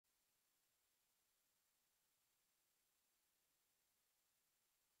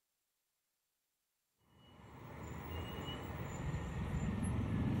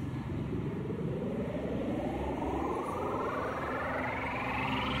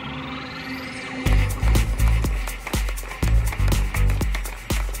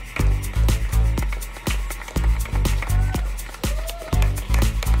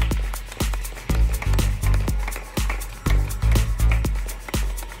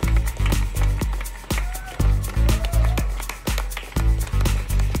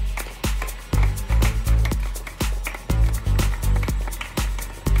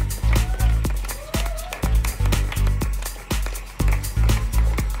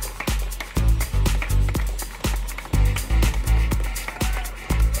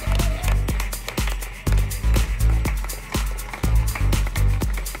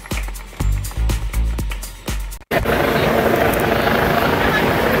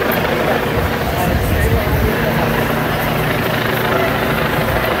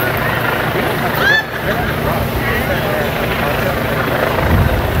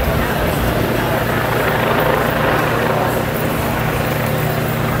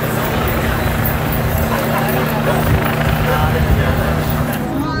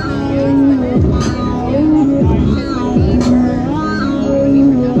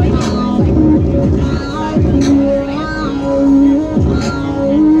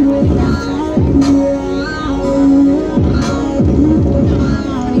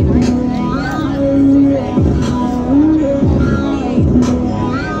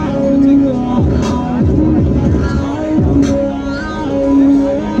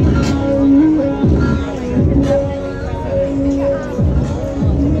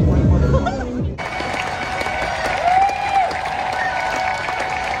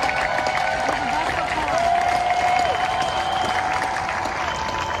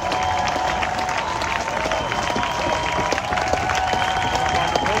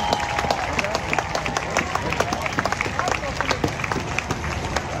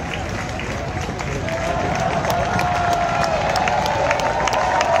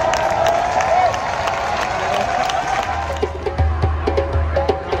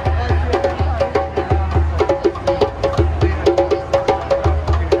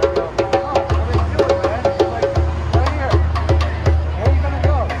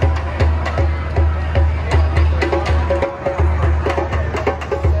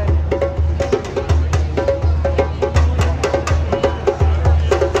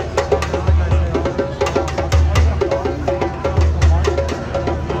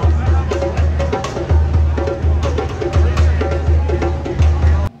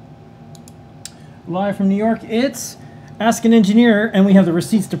live from New York. It's Ask an Engineer, and we have the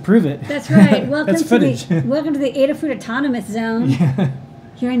receipts to prove it. That's right. Welcome That's footage. Welcome to the Adafruit Autonomous Zone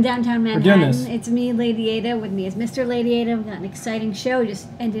here in downtown We're doing this. Manhattan. It's me, Lady Ada. With me is Mr. Lady Ada. We've got an exciting show. Just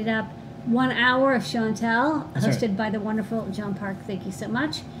ended up 1 hour of show and tell, That's hosted right. by the wonderful John Park. Thank you so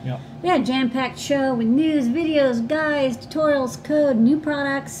much. Yep. Yeah, jam-packed show with news, videos, guides, tutorials, code, new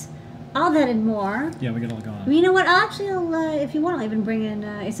products, all that and more. Yeah, we got all going on. Well, you know what? If you want, I'll even bring in.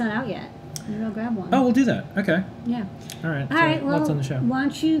 It's not out yet. Maybe I'll grab one. Oh, we'll do that. Okay. Yeah. All right. All right. Well, what's on the show? why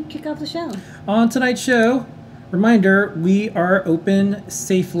don't you kick off the show? On tonight's show, reminder, we are open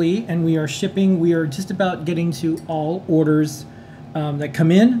safely and we are shipping. We are just about getting to all orders that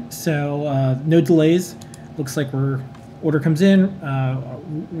come in, so no delays. Looks like order comes in.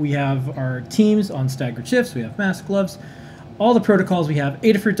 We have our teams on staggered shifts. We have mask, gloves, all the protocols we have.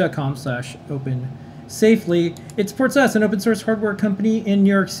 Adafruit.com/open safely. It supports us, an open source hardware company in New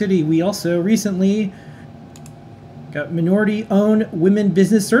York City. We also recently got minority-owned women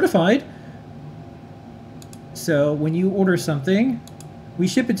business certified. So when you order something, we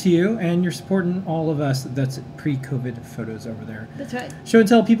ship it to you, and you're supporting all of us. That's pre-COVID photos over there. That's right. Show and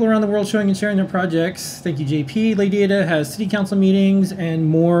tell, people around the world showing and sharing their projects. Thank you, JP. Lady Ada has city council meetings and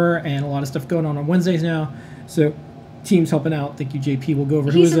more, and a lot of stuff going on Wednesdays now. So teams helping out. Thank you, JP. We'll go over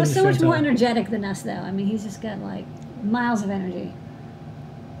who is He's on the show so much and tell. more energetic than us, though. I mean, he's just got like miles of energy.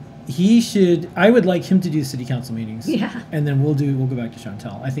 He should. I would like him to do city council meetings. Yeah. And then we'll go back to show and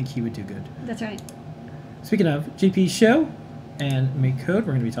tell. I think he would do good. That's right. Speaking of JP's show and make code,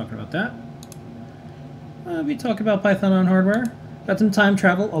 we're going to be talking about that. We talk about Python on hardware. Got some time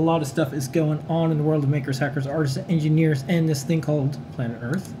travel. A lot of stuff is going on in the world of makers, hackers, artists, engineers, and this thing called Planet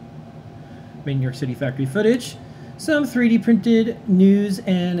Earth. Made in New York City factory footage. Some 3D printed news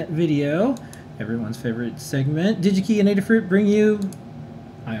and video. Everyone's favorite segment. DigiKey and Adafruit bring you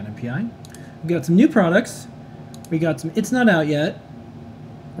Ion MPI. We got some new products. We got some It's Not Out Yet.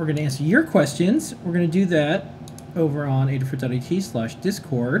 We're going to answer your questions. We're going to do that over on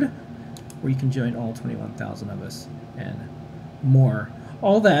adafruit.it/discord, where you can join all 21,000 of us and more.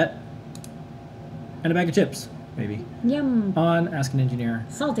 All that and a bag of chips, maybe, Yum. on Ask an Engineer.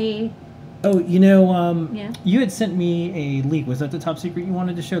 Salty. Oh, you know, Yeah. you had sent me a leak. Was that the top secret you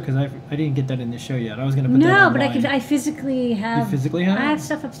wanted to show? Because I didn't get that in the show yet. I was going to put that No, online. but I physically have. You physically have I it? have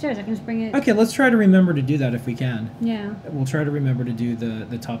stuff upstairs. I can just bring it. Okay, let's try to remember to do that if we can. Yeah. We'll try to remember to do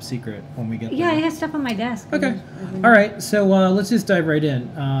the top secret when we get Yeah, I there. have stuff on my desk. Okay. All right, so let's just dive right in.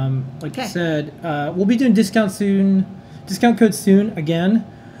 Like I said, we'll be doing discount code soon again,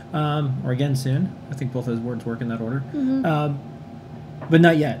 or again soon. I think both those words work in that order. But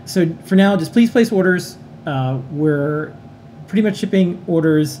not yet. So for now, just please place orders. We're pretty much shipping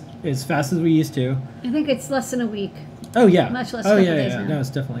orders as fast as we used to. I think it's less than a week. Oh yeah. Much less Oh couple yeah, days yeah. now. No,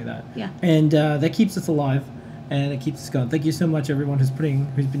 it's definitely that. Yeah. And that keeps us alive, and it keeps us going. Thank you so much, everyone who's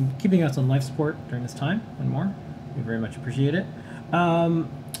been keeping us on life support during this time and more. We very much appreciate it.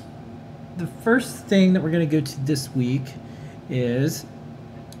 The first thing that we're going to go to this week is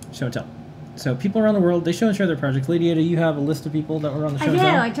show and tell. So people around the world, they show and share their projects. Lady Ada, you have a list of people that were on the show I and do.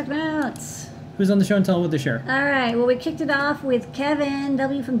 tell. I took notes. Who's on the show and tell? What they share? All right. Well, we kicked it off with Kevin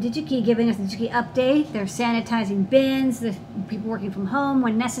W. from DigiKey giving us the DigiKey update. They're sanitizing bins. The people working from home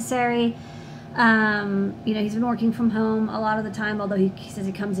when necessary. He's been working from home a lot of the time, although he says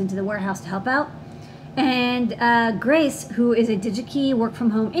he comes into the warehouse to help out. And Grace, who is a DigiKey work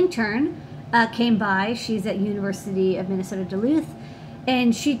from home intern, came by. She's at University of Minnesota Duluth.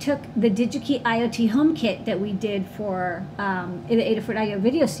 And she took the DigiKey IoT Home Kit that we did for the Adafruit IO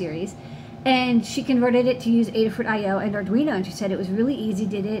video series, and she converted it to use Adafruit IO and Arduino, and she said it was really easy,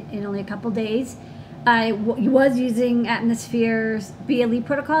 did it in only a couple days. I was using Atmosphere's BLE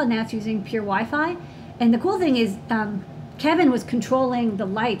protocol, and now it's using pure Wi-Fi. And the cool thing is Kevin was controlling the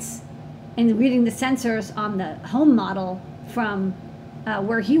lights and reading the sensors on the home model from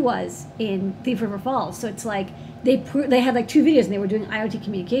where he was in Thief River Falls. So it's like they had like 2 videos and they were doing IoT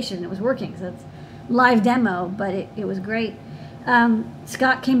communication and it was working. So it's live demo, but it was great.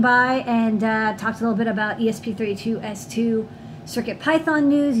 Scott came by and talked a little bit about ESP32S2 Circuit Python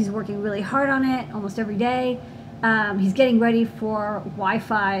news. He's working really hard on it almost every day. He's getting ready for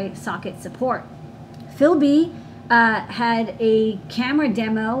Wi-Fi socket support. Phil B had a camera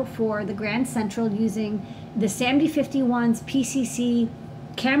demo for the Grand Central using the SAMD51's PCC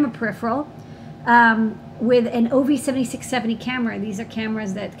camera peripheral with an OV7670 camera. These are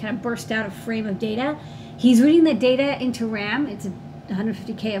cameras that kind of burst out a frame of data. He's reading the data into RAM. It's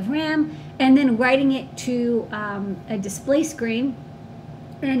 150K of RAM, and then writing it to a display screen.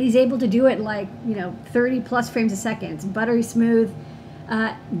 And he's able to do it like, 30 plus frames a second. It's buttery smooth.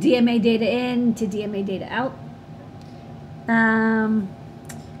 DMA data in to DMA data out.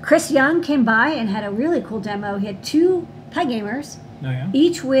 Chris Young came by and had a really cool demo. He had 2 Pi Gamers,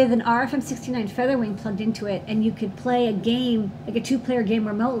 each with an RFM69 Featherwing plugged into it, and you could play a game, like a 2-player game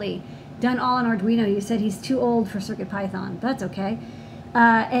remotely, done all on Arduino. You said he's too old for CircuitPython, but that's okay.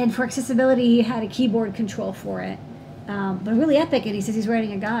 And for accessibility, he had a keyboard control for it. But really epic, and he says he's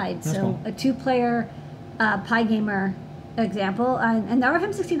writing a guide. That's so cool. a 2-player Pi Gamer example, and the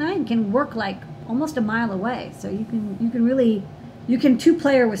RFM69 can work like almost a mile away. So you can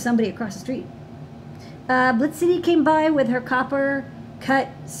 2-player with somebody across the street. Blitz City came by with her copper cut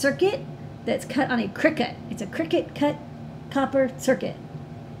circuit that's cut on a Cricut. It's a Cricut cut copper circuit.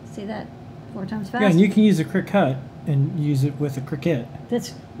 Say that 4 times fast. Yeah, and you can use a Cricut and use it with a Cricut.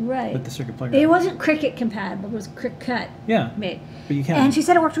 That's right. With the circuit plugger. It wasn't Cricut compatible. It was Cricut made. But you can. And she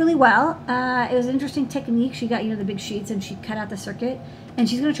said it worked really well. It was an interesting technique. She got, the big sheets and she cut out the circuit. And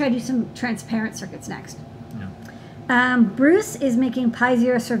she's going to try to do some transparent circuits next. Yeah. Bruce is making Pi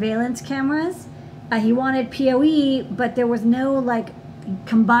Zero surveillance cameras. He wanted PoE, but there was no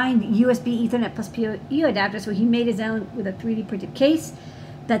combined USB Ethernet plus PoE adapter, so he made his own with a 3D printed case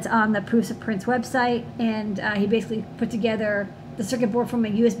that's on the Proofs of Prints website, and he basically put together the circuit board from a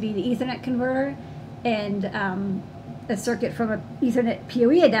USB to Ethernet converter and a circuit from an Ethernet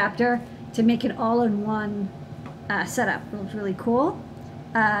PoE adapter to make an all-in-one setup. It looks really cool.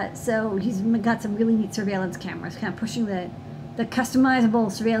 So he's got some really neat surveillance cameras, kind of pushing the customizable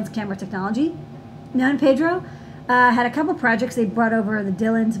surveillance camera technology. Nan Pedro had a couple projects. They brought over the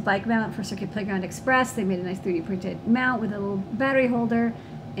Dillon's bike mount for Circuit Playground Express. They made a nice 3D printed mount with a little battery holder,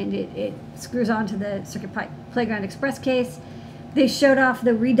 and it screws onto the Circuit Playground Express case. They showed off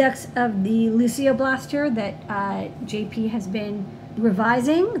the redux of the Lucio Blaster that JP has been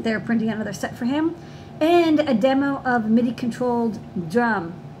revising. They're printing another set for him. And a demo of MIDI-controlled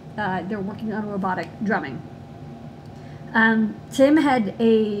drum. They're working on robotic drumming. Tim had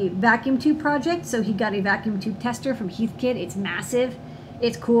a vacuum tube project, so he got a vacuum tube tester from Heathkit. It's massive.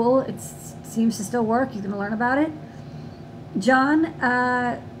 It's cool. It seems to still work. He's going to learn about it. John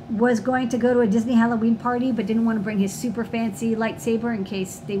was going to go to a Disney Halloween party, but didn't want to bring his super fancy lightsaber in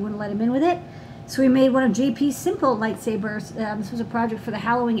case they wouldn't let him in with it. So he made one of JP's simple lightsabers. This was a project for the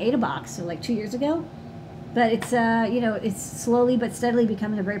Halloween Ada box, so 2 years ago. But it's, it's slowly but steadily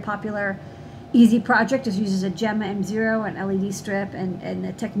becoming a very popular, easy project. It uses a Gemma M0, an LED strip, and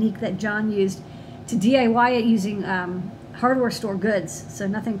the technique that John used to DIY it using hardware store goods, so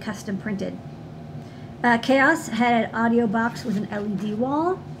nothing custom printed. Chaos had an audio box with an LED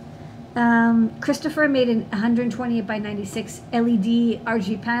wall. Christopher made an 128 by 96 LED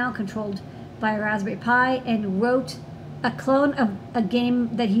RGB panel controlled by a Raspberry Pi and wrote a clone of a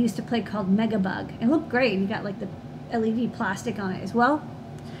game that he used to play called Megabug. It looked great. He got the LED plastic on it as well.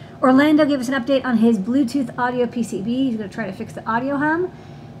 Orlando gave us an update on his Bluetooth audio PCB. He's going to try to fix the audio hum.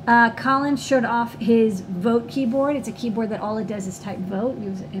 Colin showed off his Vote keyboard. It's a keyboard that all it does is type Vote. It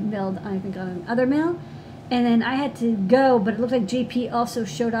was milled, I think, on another mill. And then I had to go, but it looked like JP also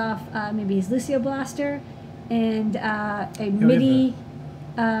showed off maybe his Lucio Blaster and a MIDI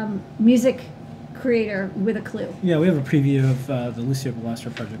music creator with a clue. Yeah, we have a preview of the Lucio Blaster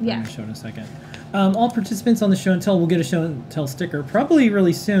project that I'm going to show in a second. All participants on the show and tell will get a show and tell sticker probably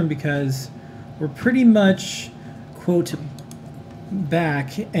really soon because we're pretty much, quote,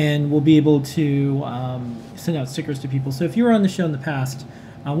 back and we'll be able to send out stickers to people. So if you were on the show in the past,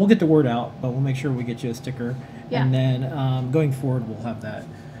 we'll get the word out, but we'll make sure we get you a sticker. Yeah. And then going forward, we'll have that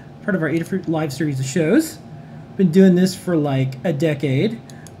part of our Adafruit live series of shows. Been doing this for a decade.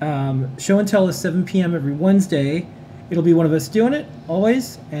 Show and tell is 7 p.m. every Wednesday. It'll be one of us doing it,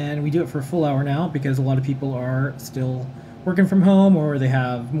 always, and we do it for a full hour now because a lot of people are still working from home or they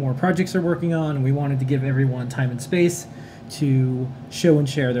have more projects they're working on, and we wanted to give everyone time and space to show and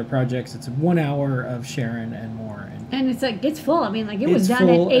share their projects. It's 1 hour of sharing and more. And it's full. I mean, it was done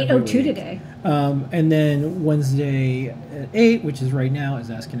at 8:02 today. And then Wednesday at 8, which is right now,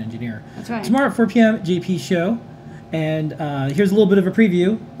 is Ask an Engineer. That's right. Tomorrow at 4 p.m. JP Show. And here's a little bit of a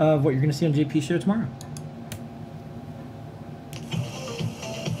preview of what you're going to see on JP Show tomorrow.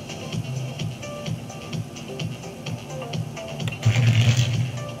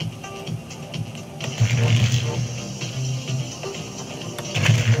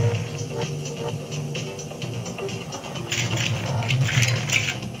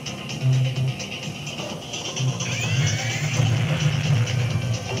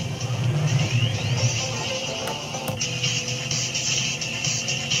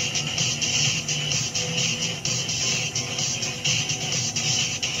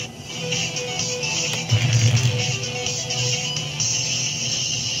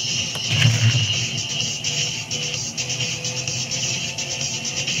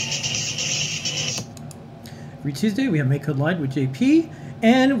 every Tuesday we have Make Code Live with JP,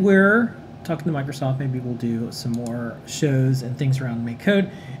 and we're talking to Microsoft. Maybe we'll do some more shows and things around Make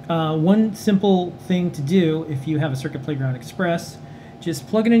Code. One simple thing to do if you have a Circuit Playground Express, just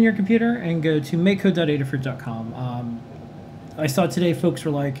plug it in your computer and go to makecode.adafruit.com. I saw today folks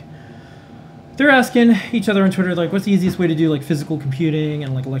were like, they're asking each other on Twitter, like, what's the easiest way to do like physical computing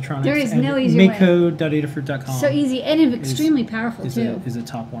and like electronics? There is and no easier way. Makecode.adafruit.com. So easy and extremely powerful too. Is a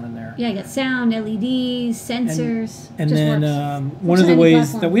top one in there. Yeah, you got sound, LEDs, sensors. And just then works. one of the Any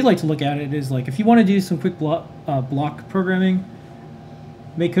ways platform. that we like to look at it is like if you want to do some quick block programming,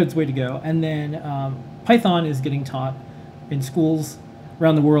 Makecode's the way to go. And then Python is getting taught in schools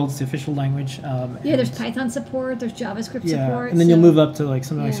around the world. It's the official language. Yeah, there's Python support, there's JavaScript support. And then you'll move up to like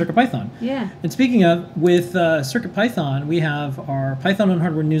something like CircuitPython. Yeah. And speaking of, with CircuitPython, we have our Python on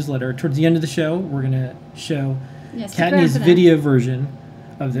Hardware newsletter. Towards the end of the show, we're going to show Kattni's video version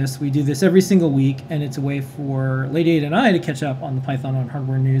of this. We do this every single week, and it's a way for Lady Ada and I to catch up on the Python on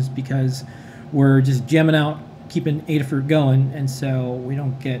Hardware news because we're just jamming out, keeping Adafruit going, and so we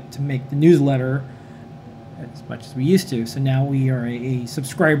don't get to make the newsletter as much as we used to. So now we are a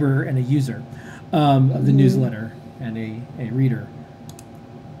subscriber and a user of the newsletter and a reader.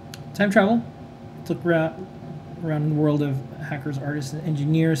 Time travel. Let's look around in the world of hackers, artists, and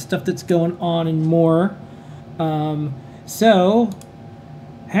engineers, stuff that's going on and more. So,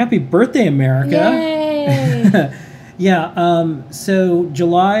 happy birthday, America. Yay! Yeah, so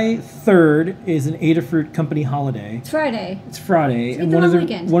July 3rd is an Adafruit company holiday. It's Friday. It's Friday. So And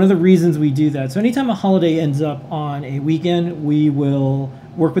one of the reasons we do that, so anytime a holiday ends up on a weekend, we will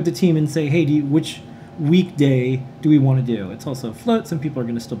work with the team and say, hey, which weekday do we want to do? It's also a float. Some people are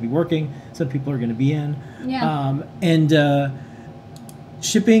going to still be working. Some people are going to be in. Yeah. And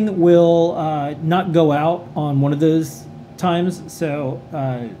shipping will not go out on one of those times. So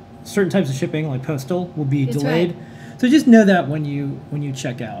certain types of shipping, like postal, will be delayed. Right. So just know that when you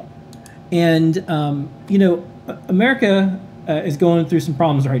check out. And, America is going through some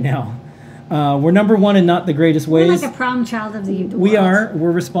problems right now. We're number one in not the greatest ways. We're like a problem child of the world. We are. We're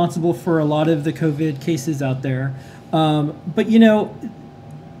responsible for a lot of the COVID cases out there. But,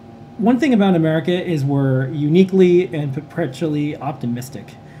 one thing about America is we're uniquely and perpetually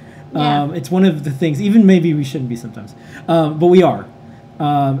optimistic. Yeah. It's one of the things, even maybe we shouldn't be sometimes, but we are.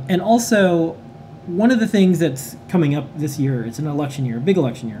 And also, one of the things that's coming up this year, it's an election year, a big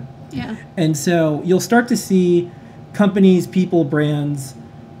election year. Yeah. And so you'll start to see companies, people, brands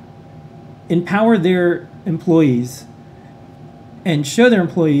empower their employees and show their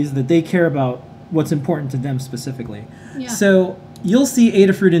employees that they care about what's important to them specifically. Yeah. So you'll see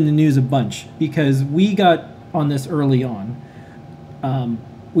Adafruit in the news a bunch because we got on this early on.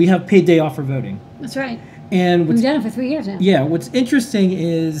 We have paid day off for voting. That's right. And we've done it for 3 years now. Yeah, what's interesting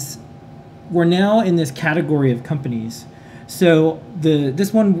is we're now in this category of companies. So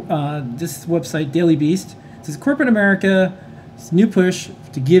this website, Daily Beast, says corporate America, new push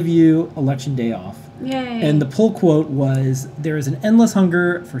to give you election day off. Yay. And the pull quote was, there is an endless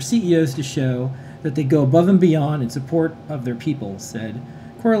hunger for CEOs to show that they go above and beyond in support of their people, said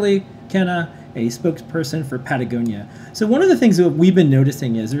Coralie Kenna, a spokesperson for Patagonia. So one of the things that we've been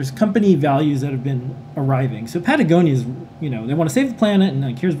noticing is there's company values that have been arriving. So Patagonia is, they want to save the planet, and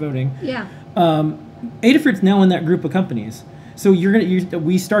like here's voting. Yeah. Adafruit's now in that group of companies. So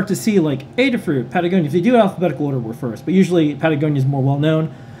we start to see like Adafruit, Patagonia. If they do alphabetical order, we're first, but usually Patagonia is more well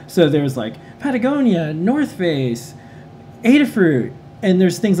known. So there's like Patagonia, North Face, Adafruit, and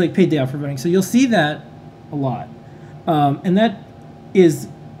there's things like paid day off for voting. So you'll see that a lot, and that is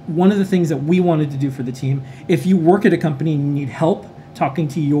one of the things that we wanted to do for the team. If you work at a company and you need help talking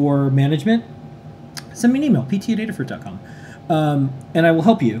to your management, send me an email, pt@adafruit.com, and I will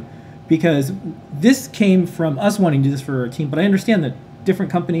help you, because this came from us wanting to do this for our team. But I understand that different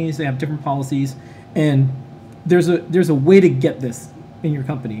companies, they have different policies, and there's a way to get this in your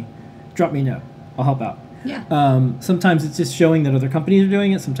company. Drop me a note. I'll help out. Yeah. Sometimes it's just showing that other companies are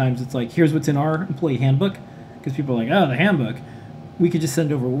doing it. Sometimes it's like, here's what's in our employee handbook, because people are like, oh, the handbook. We could just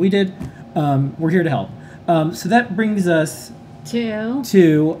send over what we did. We're here to help. So that brings us to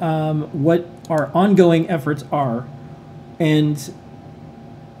what our ongoing efforts are. And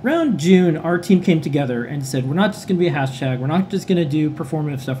around June, our team came together and said, we're not just going to be a hashtag. We're not just going to do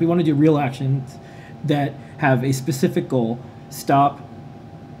performative stuff. We want to do real actions that have a specific goal. Stop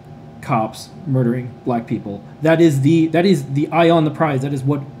cops murdering black people. That is the eye on the prize. That is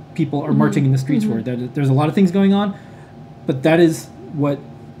what people are marching in the streets for. There's a lot of things going on, but that is what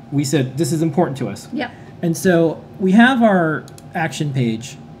we said, this is important to us. Yep. And so we have our action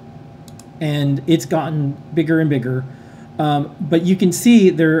page, and it's gotten bigger and bigger. But you can see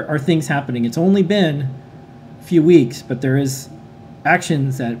there are things happening. It's only been few weeks, but there is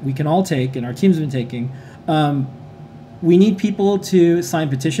actions that we can all take, and our team's been taking. We need people to sign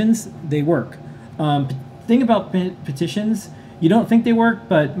petitions. They work. Thing about petitions, you don't think they work,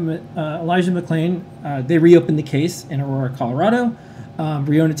 but Elijah McClain, they reopened the case in Aurora, Colorado.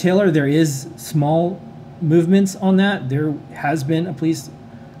 Breonna Taylor, there is small movements on that. There has been a police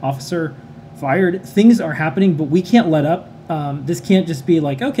officer fired. Things are happening, but we can't let up. This can't just be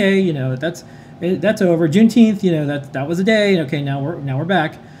like, okay, you know, that's over. Juneteenth, you know, that was a day. Okay, now we're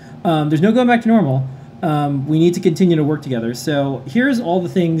back. There's no going back to normal. We need to continue to work together. So here's all the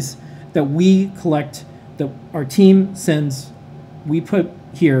things that we collect, that our team sends, we put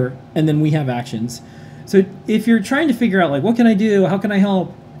here, and then we have actions. So if you're trying to figure out, like, what can I do? How can I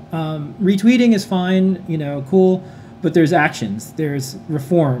help? Retweeting is fine, you know, cool. But there's actions, there's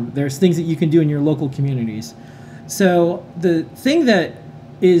reform, there's things that you can do in your local communities. So the thing that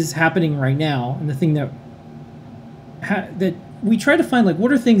is happening right now, and the thing that that we try to find, like,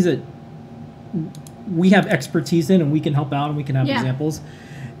 what are things that we have expertise in and we can help out and we can have examples.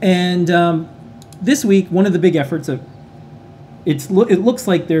 And this week, one of the big efforts that it looks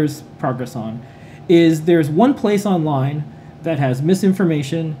like there's progress on is there's one place online that has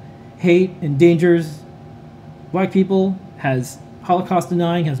misinformation, hate, endangers Black people, has Holocaust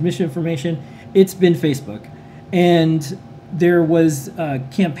denying, has misinformation. It's been Facebook. And there was a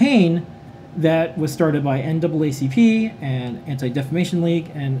campaign that was started by NAACP and Anti-Defamation League,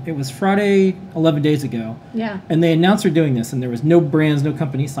 and it was Friday, 11 days ago. Yeah. And they announced they're doing this, and there was no brands, no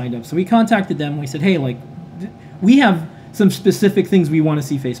companies signed up. So we contacted them, and we said, hey, like, we have some specific things we want to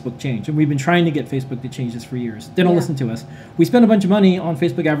see Facebook change, and we've been trying to get Facebook to change this for years. They don't listen to us. We spend a bunch of money on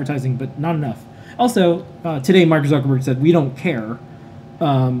Facebook advertising, but not enough. Also, today Mark Zuckerberg said, we don't care.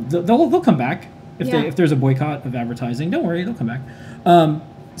 They'll come back if there's a boycott of advertising. Don't worry, they'll come back.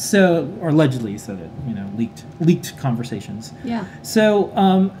 Or allegedly, so that, you know, leaked conversations. Yeah.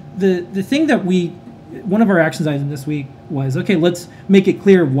 So the thing that one of our actions items this week was, okay, let's make it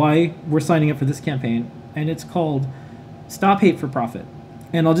clear why we're signing up for this campaign, and it's called Stop Hate for Profit.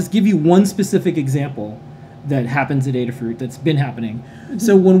 And I'll just give you one specific example that happens at Adafruit that's been happening. Mm-hmm.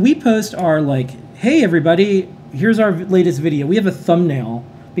 So when we post our, like, hey everybody, here's our latest video, we have a thumbnail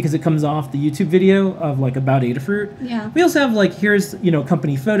because it comes off the YouTube video of, like, about Adafruit. Yeah. We also have, like, here's, you know,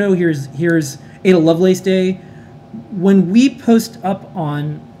 company photo, here's Ada Lovelace Day. When we post up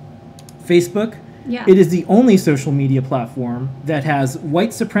on Facebook, it is the only social media platform that has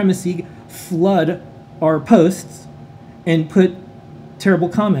white supremacy flood our posts and put terrible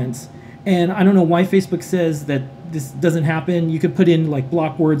comments. And I don't know why Facebook says that this doesn't happen. You could put in, like,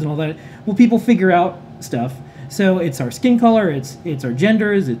 block words and all that. Well, people figure out stuff. So it's our skin color, it's our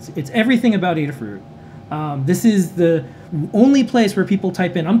genders, it's everything about Adafruit. This is the only place where people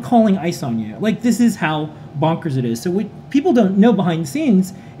type in, I'm calling ICE on you. Like, this is how bonkers it is. So what people don't know behind the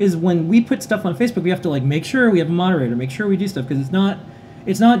scenes is when we put stuff on Facebook, we have to, like, make sure we have a moderator, make sure we do stuff, because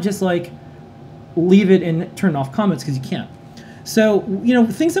it's not just like leave it and turn off comments, because you can't. So, you know,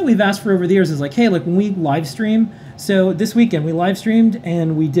 things that we've asked for over the years is, like, hey, like, when we live stream, so this weekend we live streamed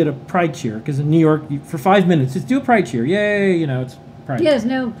and we did a pride cheer, because in New York, for 5 minutes, just do a pride cheer. Yay, you know, it's pride. Yeah, there's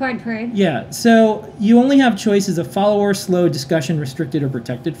no pride parade. Yeah, so you only have choices of follower, slow, discussion, restricted, or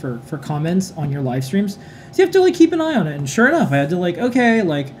protected for comments on your live streams. So you have to, like, keep an eye on it. And sure enough, I had to, like, okay,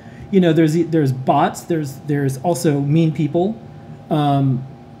 like, you know, there's bots, there's also mean people,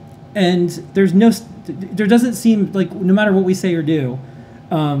 and there doesn't seem like, no matter what we say or do,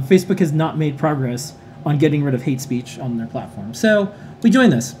 Facebook has not made progress on getting rid of hate speech on their platform. So we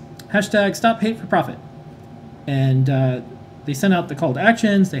joined this. Hashtag Stop Hate for Profit. And they sent out the call to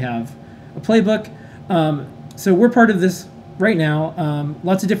actions. They have a playbook. So we're part of this right now.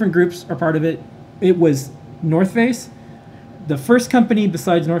 Lots of different groups are part of it. It was North Face. The first company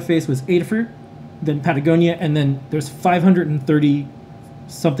besides North Face was Adafruit, then Patagonia, and then there's 530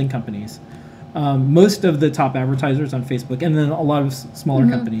 something companies. Most of the top advertisers on Facebook, and then a lot of smaller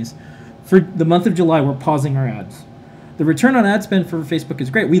companies. For the month of July, we're pausing our ads. The return on ad spend for Facebook is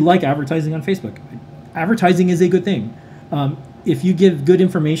great. We like advertising on Facebook. Advertising is a good thing. If you give good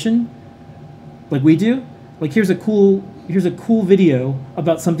information, like we do, like here's a cool video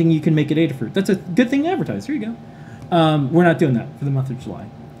about something you can make at Adafruit. That's a good thing to advertise. Here you go. We're not doing that for the month of July.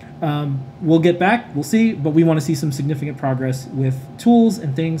 We'll get back, we'll see, but we want to see some significant progress with tools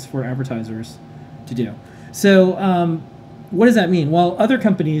and things for advertisers to do. So what does that mean? Well, other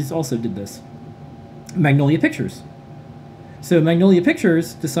companies also did this. Magnolia Pictures. So Magnolia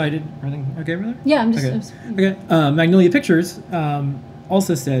Pictures decided, everything okay over there? Yeah, I'm just... Okay. Magnolia Pictures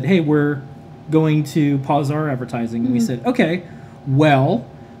also said, hey, we're going to pause our advertising. And we said, okay, well,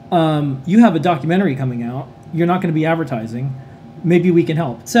 you have a documentary coming out you're not going to be advertising. Maybe we can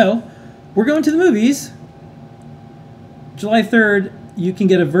help. So we're going to the movies. July 3rd, you can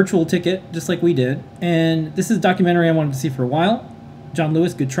get a virtual ticket, just like we did. And this is a documentary I wanted to see for a while. John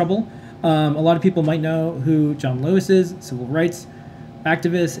Lewis, Good Trouble. A lot of people might know who John Lewis is, civil rights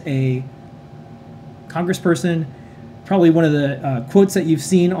activist, a congressperson. Probably one of the quotes that you've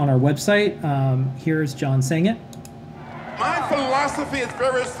seen on our website. Here's John saying it. My philosophy is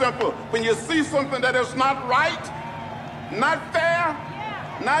very simple. When you see something that is not right, not fair,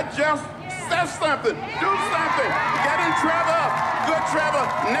 not just, say something, do something, get in trouble, good trouble,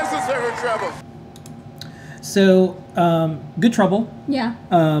 necessary trouble. So, Good Trouble. Yeah.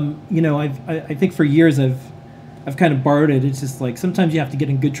 You know, I think for years I've kind of borrowed it. It's just like sometimes you have to get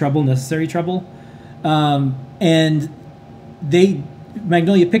in good trouble, necessary trouble. And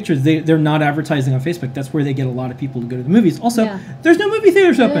Magnolia Pictures, they're not advertising on Facebook. That's where they get a lot of people to go to the movies. Also, there's no movie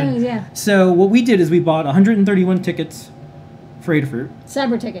theaters open. Yeah. So what we did is we bought 131 tickets for Adafruit.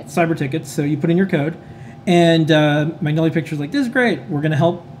 Cyber tickets. So you put in your code. And Magnolia Pictures like, this is great. We're going to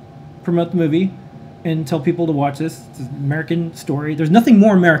help promote the movie and tell people to watch this. It's an American story. There's nothing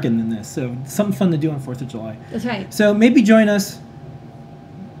more American than this. So something fun to do on 4th of July. That's right. So maybe join us.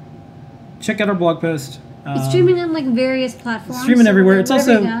 Check out our blog post. It's streaming on like various platforms. Streaming everywhere. It's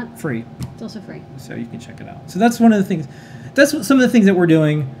also free. It's also free. So you can check it out. So that's one of the things. That's some of the things that we're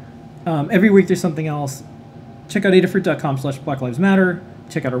doing. Every week there's something else. Check out adafruit.com/Black Lives Matter.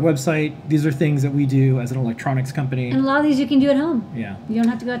 Check out our website. These are things that we do as an electronics company. And a lot of these you can do at home. Yeah. You don't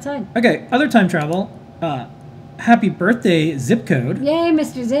have to go outside. Okay, other time travel. Happy birthday, Zip Code. Yay,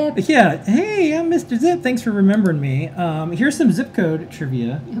 Mr. Zip. Yeah. Hey, I'm Mr. Zip. Thanks for remembering me. Here's some Zip Code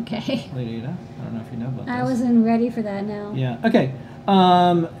trivia. Okay. Lady Ada. I don't know if you know about this. I wasn't ready for that now. Yeah. Okay.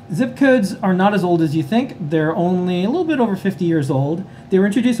 Zip codes are not as old as you think. They're only a little bit over 50 years old. They were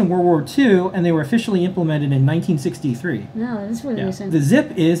introduced in World War II, and they were officially implemented in 1963. No, that is really recent. The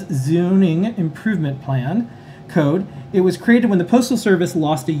ZIP is Zoning Improvement Plan code. It was created when the Postal Service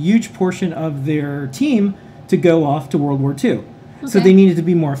lost a huge portion of their team to go off to World War II. Okay. So they needed to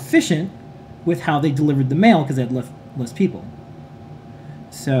be more efficient with how they delivered the mail because they had less people.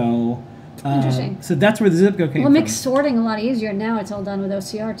 So... Interesting. So that's where the zip code came from. Well, it makes sorting a lot easier. Now it's all done with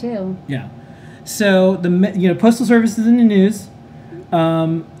OCR too. Yeah. So Postal Service is in the news.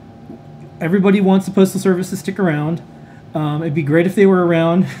 Everybody wants the Postal Service to stick around. It'd be great if they were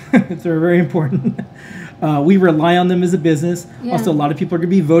around. They're very important. We rely on them as a business. Yeah. Also, a lot of people are going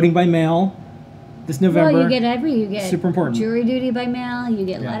to be voting by mail this November. Well, you get super important jury duty by mail. You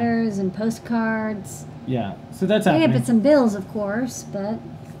get letters and postcards. Yeah. So that's happening. Yeah, but some bills, of course, but.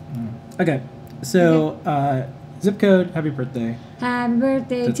 Okay, so zip code, happy birthday. Happy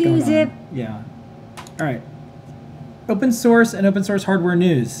birthday to Zip. Yeah. All right. Open source and open source hardware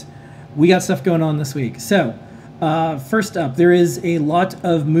news. We got stuff going on this week. So first up, there is a lot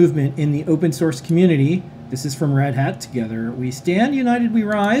of movement in the open source community. This is from Red Hat. Together we stand, united we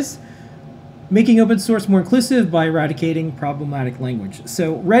rise. Making open source more inclusive by eradicating problematic language.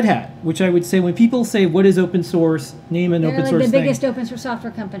 So Red Hat, which I would say when people say what is open source, name an open source thing. They're like the biggest open source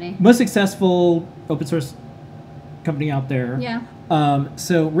software company. Most successful open source company out there. Yeah.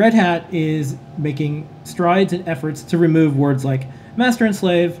 So Red Hat is making strides and efforts to remove words like master and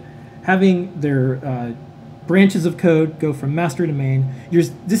slave, having their branches of code go from master to main.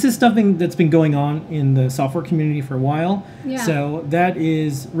 This is something that's been going on in the software community for a while. Yeah. So that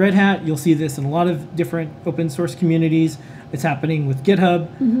is Red Hat. You'll see this in a lot of different open source communities. It's happening with GitHub.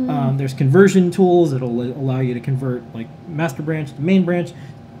 Mm-hmm. There's conversion tools that'll allow you to convert like master branch to main branch.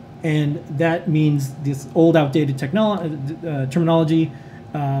 And that means this old outdated terminology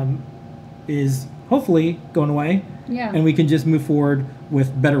is hopefully going away. Yeah. And we can just move forward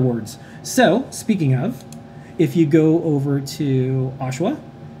with better words. So speaking of, if you go over to Oshawa,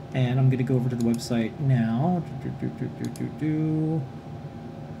 and I'm going to go over to the website now,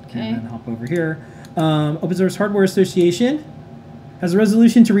 okay. And then hop over here. Open Source Hardware Association has a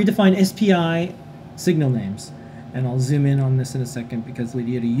resolution to redefine SPI signal names. And I'll zoom in on this in a second because,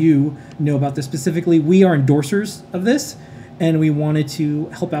 Lydia, you know about this specifically. We are endorsers of this, and we wanted to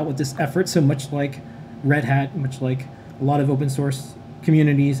help out with this effort. So much like Red Hat, much like a lot of open source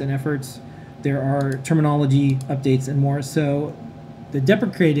communities and efforts, there are terminology updates and more. So the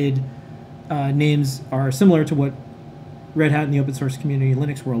deprecated names are similar to what Red Hat and the open source community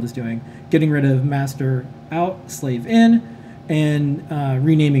Linux world is doing, getting rid of master out, slave in, and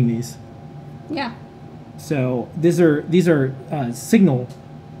renaming these. Yeah. So these are signal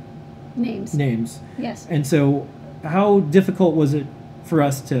names. Yes. And so how difficult was it for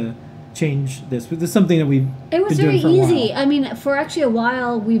us to change this? This is something that we've It was been very doing for a easy. while. I mean, for actually a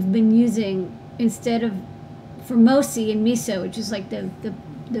while, we've been using, instead of for MOSI and MISO, which is like the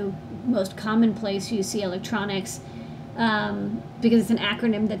most common place you see electronics, because it's an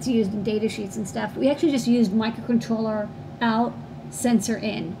acronym that's used in data sheets and stuff, we actually just used microcontroller out, sensor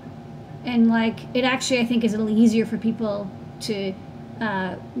in. And like, it actually, I think, is a little easier for people to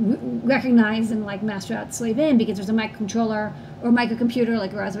recognize and like master out, slave in, because there's a microcontroller or microcomputer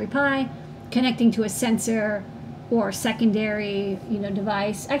like a Raspberry Pi connecting to a sensor or secondary,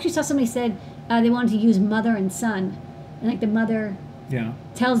 device. I actually saw somebody said they wanted to use mother and son, and like the mother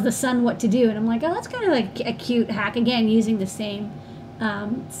tells the son what to do, and I'm like, oh, that's kind of like a cute hack. Again, using the same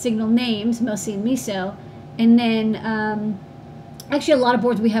signal names, MOSI and MISO, and then actually a lot of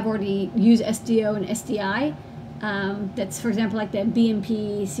boards we have already use SDO and SDI. That's, for example, like the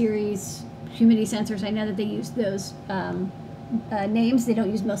BMP series humidity sensors. I know that they use those names. They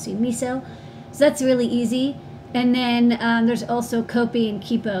don't use MOSI and MISO, so that's really easy. And then there's also COPI and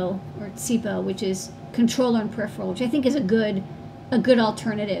KIPO, or CIPO, which is controller and peripheral, which I think is a good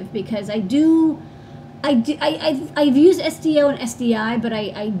alternative, because I've used SDO and SDI, but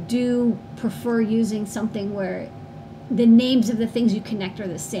I do prefer using something where the names of the things you connect are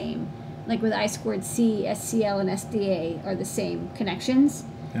the same. Like with I2C, SCL, and SDA are the same connections.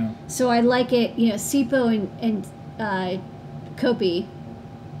 Yeah. So I like it, CIPO and COPI,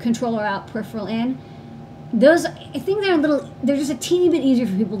 controller out, peripheral in. Those, I think they're just a teeny bit easier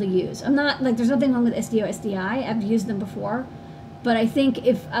for people to use. I'm not, like, there's nothing wrong with SDO, SDI. I've used them before. But I think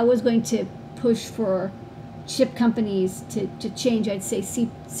if I was going to push for chip companies to change, I'd say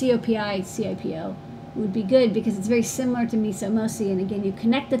COPI, CIPO would be good, because it's very similar to MISO, MOSI, and again, you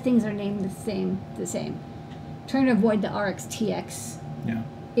connect the things that are named the same. Trying to avoid the RX-TX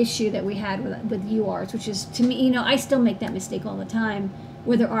issue that we had with UARTs, which is, to me, I still make that mistake all the time.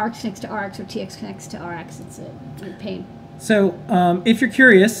 Whether RX connects to RX or TX connects to RX, it's a pain. So if you're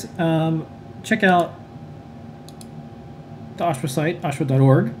curious, check out the OSHWA site,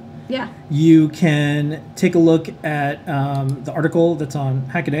 OSHWA.org. Yeah. You can take a look at the article that's on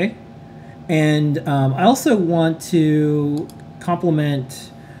Hackaday. And I also want to compliment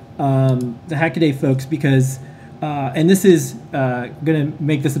the Hackaday folks, because, and this is going to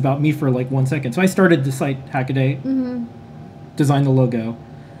make this about me for like 1 second. So I started the site Hackaday, designed the logo.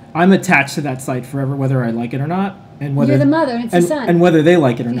 I'm attached to that site forever, whether I like it or not. And whether, you're the mother, and it's the son. And whether they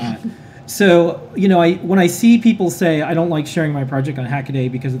like it or not. So, when I see people say, I don't like sharing my project on Hackaday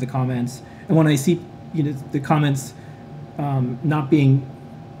because of the comments, and when I see, the comments not being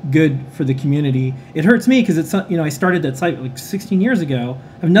good for the community, it hurts me, because it's, I started that site like 16 years ago.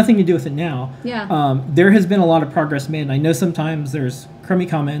 I have nothing to do with it now. Yeah. There has been a lot of progress made, and I know sometimes there's crummy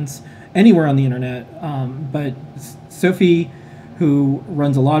comments anywhere on the internet, but Sophie, who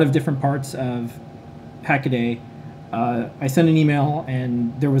runs a lot of different parts of Hackaday, I sent an email,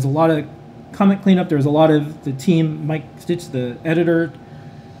 and there was a lot of comment cleanup. There was a lot of the team, Mike Stitch, the editor,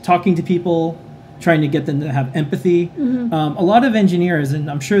 talking to people, trying to get them to have empathy. A lot of engineers, and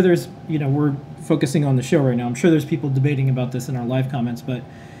I'm sure there's, we're focusing on the show right now. I'm sure there's people debating about this in our live comments, but,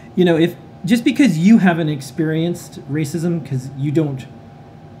 if just because you haven't experienced racism, because you don't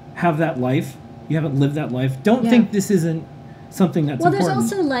have that life, you haven't lived that life, don't think this isn't something that's important. Well,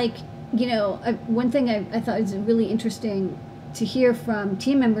 there's also like, one thing I thought is really interesting to hear from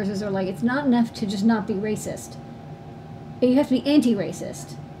team members is they're like, it's not enough to just not be racist. You have to be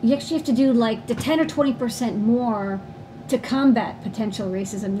anti-racist. You actually have to do like the 10 or 20% more to combat potential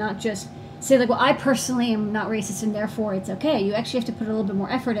racism, not just say like, well, I personally am not racist and therefore it's okay. You actually have to put a little bit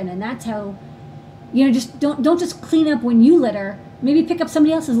more effort in, and that's how, just don't just clean up when you litter. Maybe pick up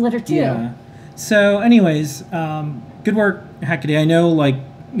somebody else's litter too. Yeah. So anyways, good work, Hackaday. I know, like,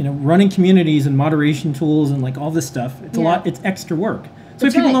 running communities and moderation tools and like all this stuff, it's a lot, it's extra work. So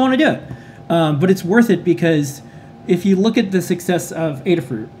if people don't want to do it, but it's worth it, because if you look at the success of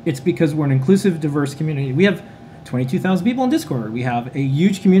Adafruit, it's because we're an inclusive, diverse community. We have 22,000 people on Discord. We have a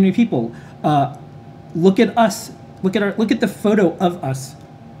huge community of people. Look at us. Look at the photo of us.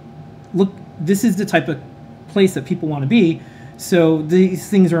 Look, this is the type of place that people want to be. So these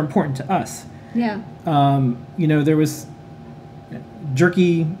things are important to us. Yeah. There was a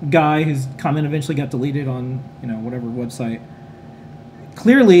jerky guy whose comment eventually got deleted on, whatever website.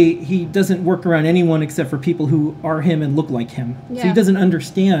 Clearly, he doesn't work around anyone except for people who are him and look like him. Yeah. So he doesn't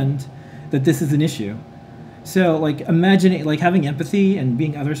understand that this is an issue. So, like, imagine it, like, having empathy and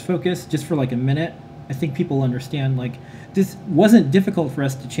being others focused just for like a minute. I think people understand, like, this wasn't difficult for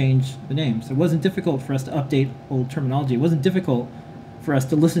us to change the names. It wasn't difficult for us to update old terminology. It wasn't difficult for us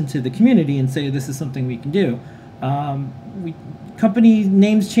to listen to the community and say this is something we can do. Company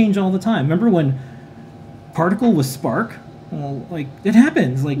names change all the time. Remember when Particle was Spark? Well, like, it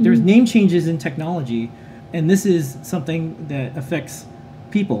happens. Like, there's name changes in technology. and this is something that affects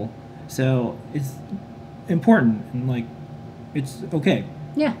people, so it's important and like it's okay.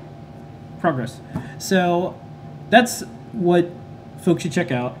 Yeah. Progress. So that's what folks should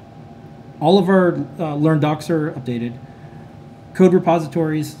check out. All of our Learn docs are updated, code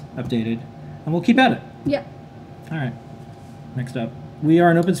repositories updated, and we'll keep at it. Yep. All right. Next up, we are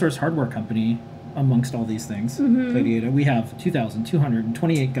an open source hardware company. Amongst all these things, Gladiator, we have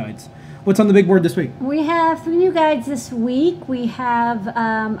 2,228 guides. What's on the big board this week? We have 3 new guides this week. We have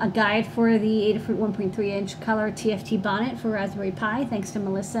a guide for the Adafruit 1.3-inch color TFT bonnet for Raspberry Pi. Thanks to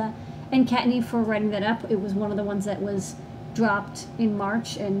Melissa and Kattni for writing that up. It was one of the ones that was dropped in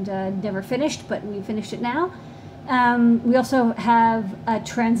March and never finished, but we finished it now. We also have a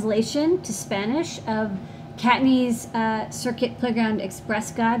translation to Spanish of Kattni's Circuit Playground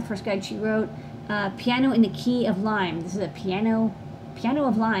Express guide, first guide she wrote. Piano in the Key of Lime. This is a piano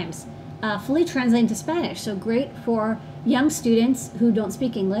of limes, fully translated to Spanish. So great for young students who don't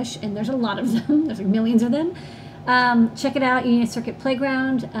speak English, and there's a lot of them. There's like millions of them. Check it out. You need a Circuit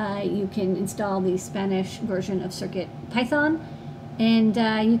Playground. You can install the Spanish version of Circuit Python, and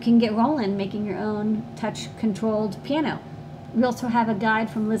you can get rolling making your own touch-controlled piano. We also have a guide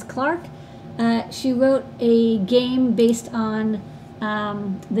from Liz Clark. She wrote a game based on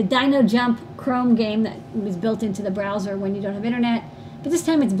the Dino Jump Chrome game that was built into the browser when you don't have internet. But this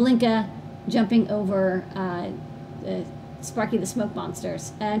time it's Blinka jumping over Sparky the Smoke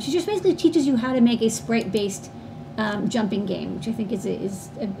Monsters. And she just basically teaches you how to make a sprite-based jumping game, which I think is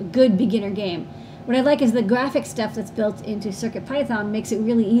a good beginner game. What I like is the graphic stuff that's built into CircuitPython makes it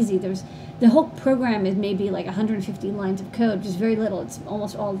really easy. The whole program is maybe like 150 lines of code, which is very little. It's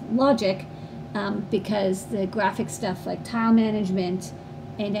almost all logic. Because the graphic stuff like tile management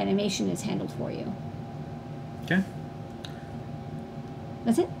and animation is handled for you. Okay.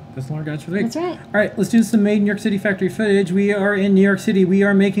 That's it. That's the Learn guides for the week. That's right. All right, let's do some Made in New York City factory footage. We are in New York City. We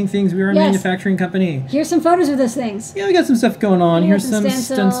are making things. We are a manufacturing company. Here's some photos of those things. Yeah, we got some stuff going on. We Here's got some some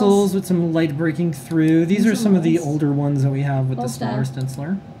stencils with some light breaking through. These are some of the older ones that we have with the Old smaller style.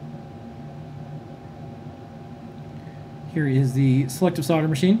 stenciler. Here is the selective solder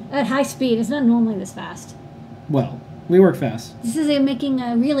machine. At high speed. It's not normally this fast. Well, we work fast. This is making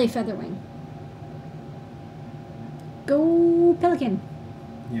a relay feather wing. Go Pelican.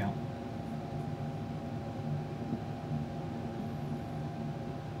 Yeah.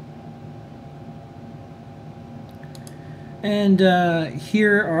 And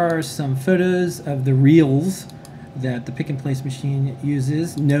here are some photos of the reels that the pick and place machine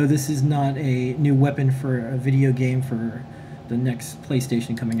uses. No, this is not a new weapon for a video game for the next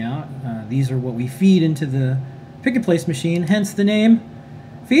PlayStation coming out. These are what we feed into the pick and place machine, hence the name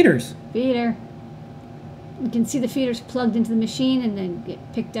feeders. Feeder. You can see the feeders plugged into the machine and then get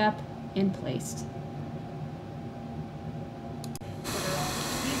picked up and placed.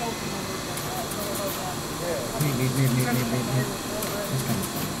 That's kind of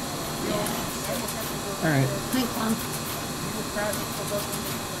fun. All right. Thanks, Mom.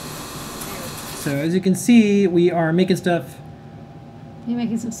 So as you can see, we are making stuff. You're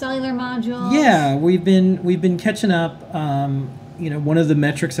making some cellular modules. Yeah, we've been catching up. You know, one of the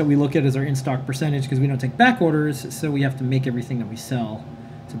metrics that we look at is our in-stock percentage because we don't take back orders, so we have to make everything that we sell.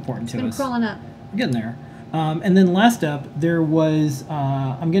 It's important to us. It's been crawling up. We're getting there. And then last up, there was,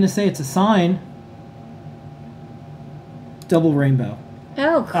 I'm going to say it's a sign, double rainbow.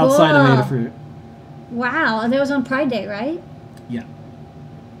 Oh, cool. Outside of Adafruit. Wow, and that was on Pride Day, right? Yeah.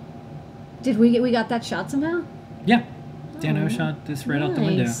 Did we got that shot somehow? Yeah. Dano shot this right out the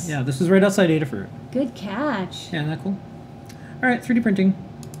window. Nice. Yeah, this was right outside Adafruit. Good catch. Yeah, isn't that cool? All right, 3D printing.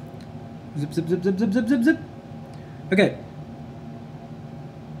 Zip, zip, zip, zip, zip, zip, zip, zip. Okay.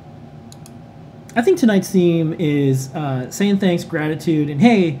 I think tonight's theme is saying thanks, gratitude, and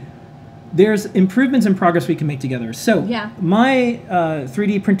hey, there's improvements and progress we can make together. So Yeah. my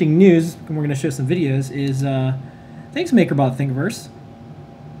 3D printing news, and we're going to show some videos, is thanks MakerBot Thingiverse.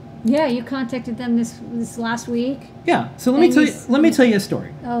 Yeah, you contacted them this last week. Yeah. So let And me tell you a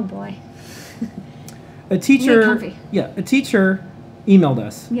story. Oh boy. A teacher, comfy. yeah, a teacher emailed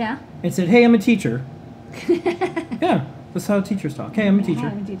us Yeah. and said, "Hey, I'm a teacher." Yeah, that's how teachers talk. Hey, I'm a teacher.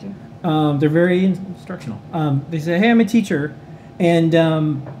 I'm a teacher. They're very instructional. They say, "Hey, I'm a teacher, and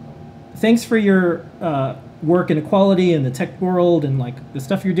thanks for your work in equality in the tech world and like the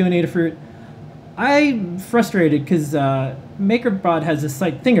stuff you're doing, Adafruit. I'm frustrated because MakerBot has this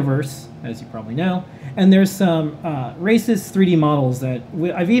site Thingiverse, as you probably know, and there's some racist 3D models that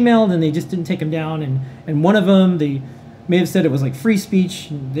I've emailed and they just didn't take them down, and one of them they may have said it was like free speech,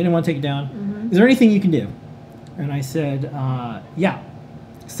 and they didn't want to take it down. Is there anything you can do?" And I said, "Yeah,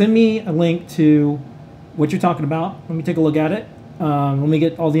 send me a link to what you're talking about. Let me take a look at it. Let me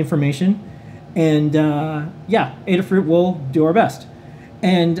get all the information. And yeah, Adafruit will do our best.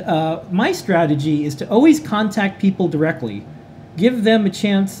 And my strategy is to always contact people directly. Give them a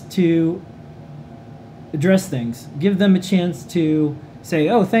chance to address things. Give them a chance to say,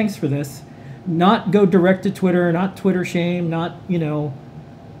 oh, thanks for this. Not go direct to Twitter, not Twitter shame, not, not...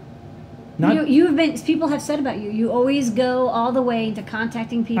 You've been, people have said about you, you always go all the way into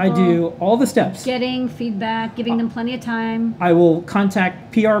contacting people. I do all the steps. Getting feedback, giving them plenty of time. I will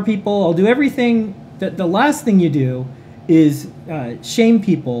contact PR people. I'll do everything. The last thing you do is shame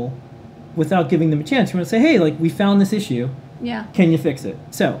people without giving them a chance. You want to say, hey, like, we found this issue. Yeah. Can you fix it?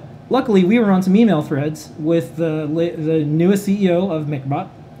 So, luckily, we were on some email threads with the newest CEO of MakerBot,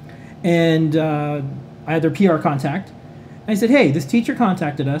 and I had their PR contact. And I said, hey, this teacher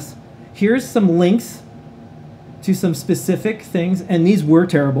contacted us. Here's some links to some specific things, and these were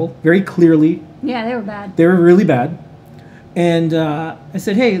terrible, very clearly. Yeah, they were bad. They were really bad. And I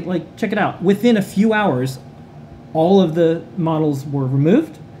said, hey, like, check it out. Within a few hours, all of the models were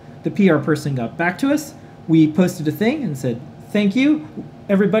removed. The PR person got back to us. We posted a thing and said, thank you,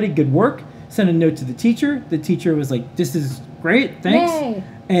 everybody, good work. Sent a note to the teacher. The teacher was like, this is great, thanks. Yay.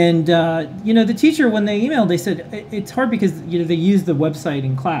 And, the teacher, when they emailed, they said, it's hard because, they use the website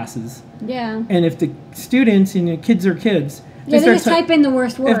in classes. Yeah. And if the students, kids are kids. Yeah, they just type in the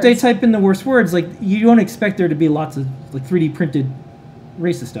worst words. If they type in the worst words, like, you don't expect there to be lots of, like, 3D printed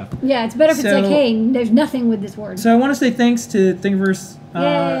racist stuff. Yeah, it's better if it's like, hey, there's nothing with this word. So I want to say thanks to Thingiverse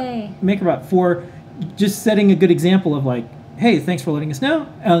MakerBot for just setting a good example of, like, hey, thanks for letting us know.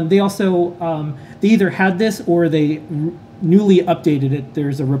 They also, they either had this or they newly updated it.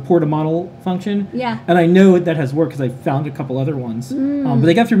 There's a report a model function. Yeah. And I know that has worked because I found a couple other ones. But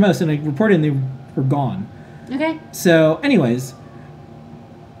they got through most, and I reported and they were gone. Okay. So, anyways.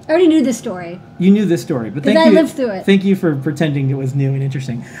 I already knew this story. You knew this story, but thank you. I lived through it. Thank you for pretending it was new and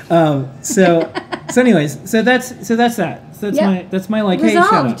interesting. So anyways, so that's that. So that's my like, hey,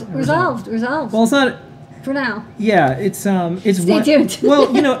 shut up. Resolved. Well, it's not. For now. Yeah, it's Stay tuned.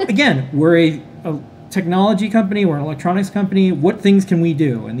 Well, again, we're a technology company, we're an electronics company. What things can we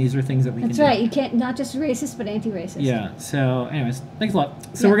do? And these are things that we can do. That's right. You can't, not just racist, but anti-racist. Yeah. So, anyways, thanks a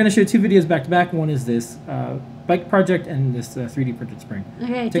lot. So we're going to show two videos back to back. One is this bike project and this 3D printed spring.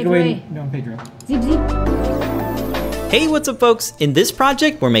 Okay, take it away. No, Pedro. Zip, zip. Hey, what's up, folks? In this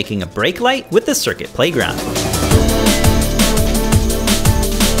project, we're making a brake light with the Circuit Playground.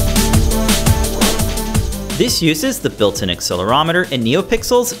 This uses the built-in accelerometer and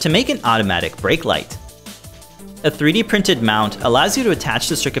NeoPixels to make an automatic brake light. A 3D printed mount allows you to attach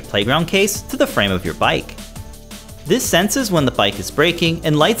the Circuit Playground case to the frame of your bike. This senses when the bike is braking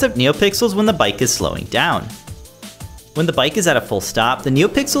and lights up NeoPixels when the bike is slowing down. When the bike is at a full stop, the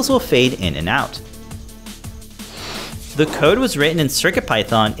NeoPixels will fade in and out. The code was written in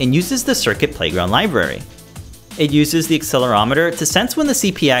CircuitPython and uses the Circuit Playground library. It uses the accelerometer to sense when the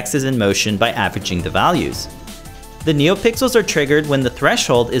CPX is in motion by averaging the values. The NeoPixels are triggered when the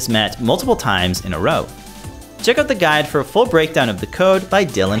threshold is met multiple times in a row. Check out the guide for a full breakdown of the code by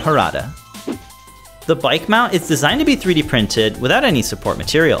Dylan Harada. The bike mount is designed to be 3D printed without any support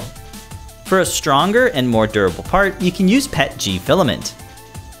material. For a stronger and more durable part, you can use PETG filament.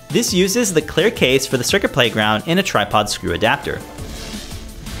 This uses the clear case for the Circuit Playground and a tripod screw adapter.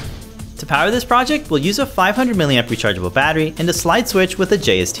 To power this project, we'll use a 500 mAh rechargeable battery and a slide switch with a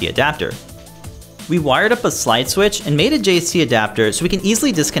JST adapter. We wired up a slide switch and made a JST adapter so we can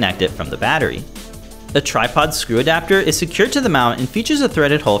easily disconnect it from the battery. A tripod screw adapter is secured to the mount and features a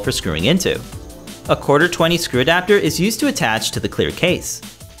threaded hole for screwing into. A 1/4-20 screw adapter is used to attach to the clear case.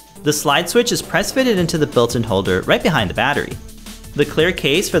 The slide switch is press-fitted into the built-in holder right behind the battery. The clear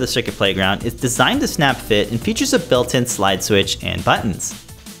case for the Circuit Playground is designed to snap fit and features a built-in slide switch and buttons.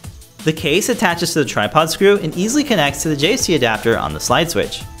 The case attaches to the tripod screw and easily connects to the JST adapter on the slide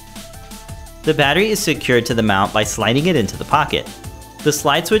switch. The battery is secured to the mount by sliding it into the pocket. The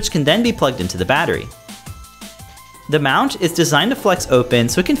slide switch can then be plugged into the battery. The mount is designed to flex open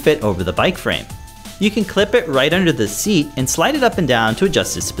so it can fit over the bike frame. You can clip it right under the seat and slide it up and down to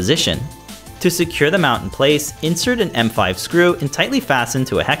adjust its position. To secure the mount in place, insert an M5 screw and tightly fasten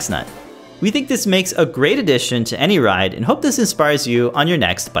to a hex nut. We think this makes a great addition to any ride and hope this inspires you on your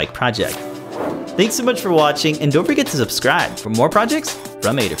next bike project. Thanks so much for watching, and don't forget to subscribe for more projects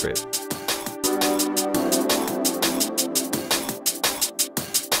from Adafruit.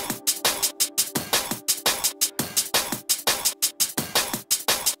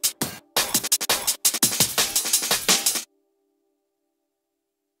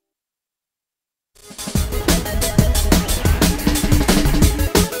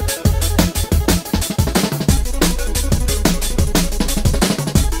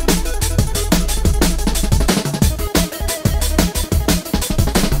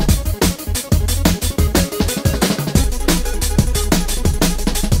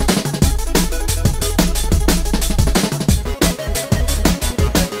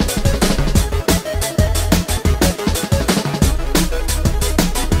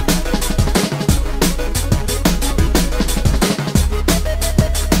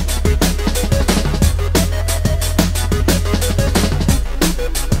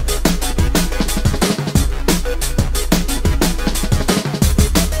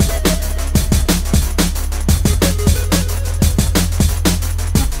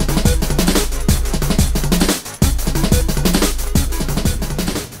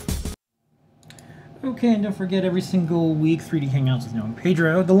 Okay, and don't forget every single week 3D Hangouts with Noah and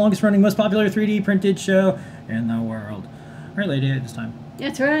Pedro, the longest running, most popular 3D printed show in the world. All right, lady, this time.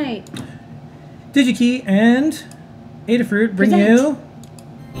 That's right. DigiKey and Adafruit bring Present. you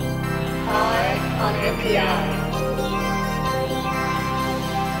Eye on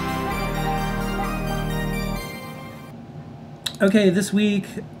NPI. Okay, this week.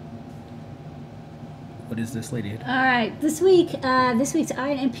 What is this, lady? All right, this week's Iron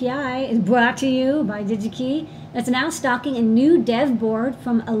MPI is brought to you by DigiKey. That's now stocking a new dev board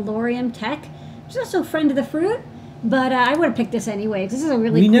from Alorium Tech, which is also a friend of the fruit. But I would have picked this anyway because this is a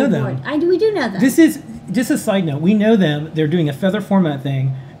really cool know them. board. We do know them. This is just a side note. We know them. They're doing a feather format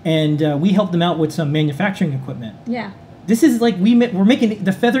thing, and we helped them out with some manufacturing equipment. Yeah. This is like we're making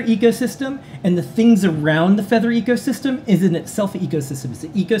the feather ecosystem, and the things around the feather ecosystem is in itself an ecosystem. It's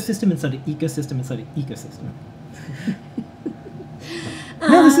an ecosystem inside an ecosystem inside an ecosystem.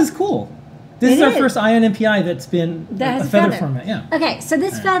 No, this is cool. This is our first Ion MPI that's been That has a a feather feather. format. Yeah. Okay, so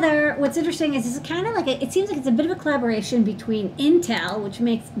this feather, what's interesting is it's kind of like it seems like it's a bit of a collaboration between Intel, which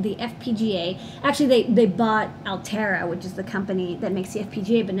makes the FPGA. Actually, they bought Altera, which is the company that makes the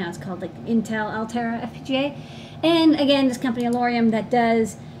FPGA, but now it's called like Intel Altera FPGA. And again, this company Alorium that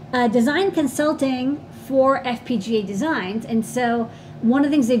does design consulting for FPGA designs. And so one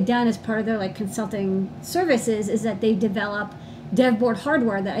of the things they've done as part of their like consulting services is that they develop dev board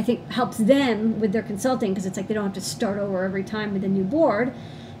hardware that I think helps them with their consulting because it's like they don't have to start over every time with a new board.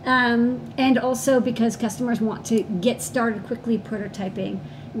 And also because customers want to get started quickly prototyping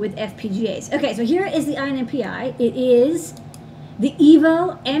with FPGAs. Okay, so here is the Ion MPI. It is the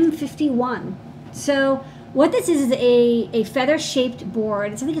Evo M51. So what this is a feather-shaped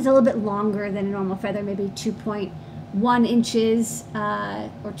board. I think it's a little bit longer than a normal feather, maybe 2.1 inches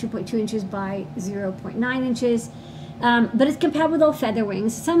or 2.2 inches by 0.9 inches. But it's compatible with all feather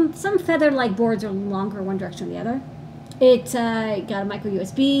wings. Some feather-like boards are longer one direction or the other. It's got a micro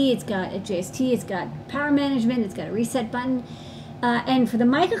USB, it's got a JST, it's got power management, it's got a reset button. And for the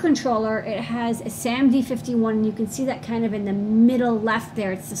microcontroller, it has a SAMD51, and you can see that kind of in the middle left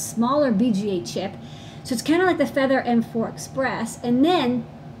there. It's the smaller BGA chip. So it's kind of like the Feather M4 Express. And then,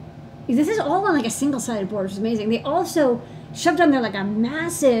 this is all on like a single-sided board, which is amazing. They also shoved on there like a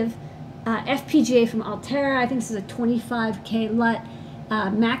massive FPGA from Altera. I think this is a 25K LUT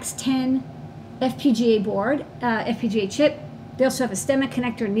Max 10 FPGA board, FPGA chip. They also have a Stemma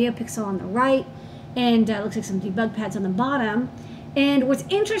connector NeoPixel on the right, and looks like some debug pads on the bottom. And what's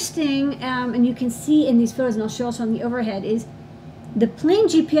interesting, and you can see in these photos, and I'll show also on the overhead, is the plain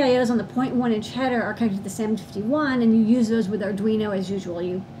GPIOs on the 0.1 inch header are connected to the SAMD51, and you use those with Arduino as usual.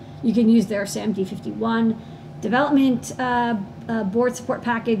 You can use their SAMD51 development board support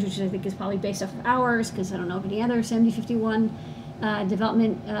package, which I think is probably based off of ours, because I don't know of any other SAMD51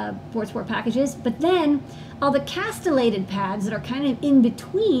 development board support packages. But then all the castellated pads that are kind of in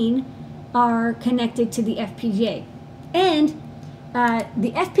between are connected to the FPGA. And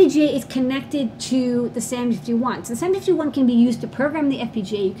the FPGA is connected to the SAMD51. So the SAMD51 can be used to program the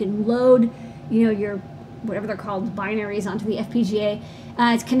FPGA. You can load, your whatever they're called, binaries onto the FPGA.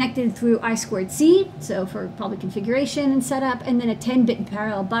 It's connected through I2C, so for probably configuration and setup, and then a 10-bit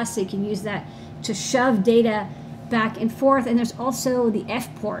parallel bus, so you can use that to shove data back and forth. And there's also the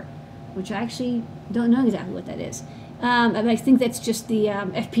F port, which I actually don't know exactly what that is. I think that's just the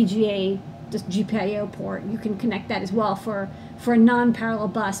FPGA, just GPIO port. You can connect that as well for a non-parallel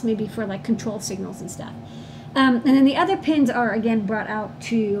bus, maybe for like control signals and stuff. And then the other pins are again brought out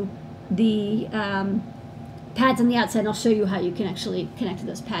to the pads on the outside, and I'll show you how you can actually connect to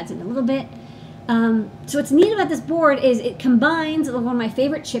those pads in a little bit. So what's neat about this board is it combines one of my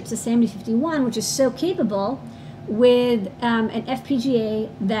favorite chips, the SAMD51, which is so capable, with an FPGA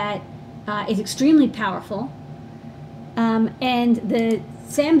that is extremely powerful. And the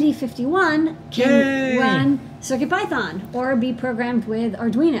SAMD51 can run CircuitPython or be programmed with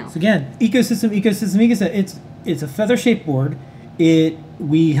Arduino. So again, ecosystem. It's a feather-shaped board.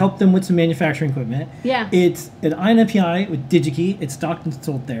 We help them with some manufacturing equipment. Yeah. It's an Ion MPI with DigiKey. It's stocked and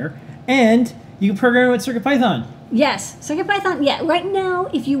sold there. And you can program it with CircuitPython. Yes, CircuitPython. Yeah, right now,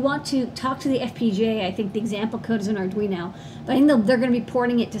 if you want to talk to the FPGA, I think the example code is in Arduino. But I think they're going to be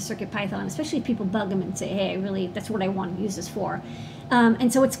porting it to CircuitPython, especially if people bug them and say, hey, that's what I want to use this for.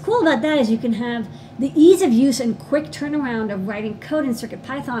 And so what's cool about that is you can have the ease of use and quick turnaround of writing code in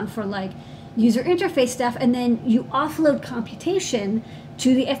CircuitPython for like user interface stuff, and then you offload computation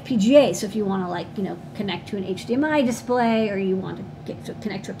to the FPGA. So if you want to connect to an HDMI display, or you want to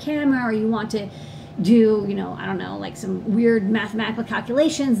connect to a camera, or you want to do, I don't know, like some weird mathematical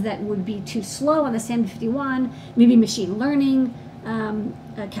calculations that would be too slow on the SAMD51, maybe machine learning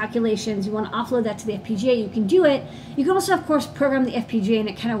calculations, you want to offload that to the FPGA, you can do it. You can also, of course, program the FPGA and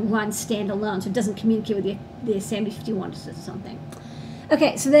it kind of runs standalone, so it doesn't communicate with the SAMD51 or something.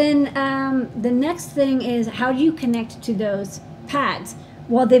 Okay, so then the next thing is, how do you connect to those pads?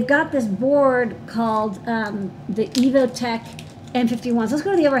 Well, they've got this board called the EvoTech M51. So let's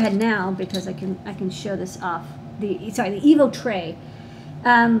go to the overhead now because I can show this off. The Evo tray.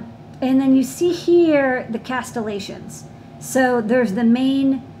 And then you see here the castellations. So there's the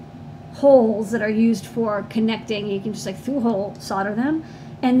main holes that are used for connecting. You can just like through hole solder them.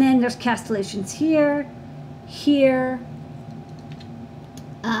 And then there's castellations here, here,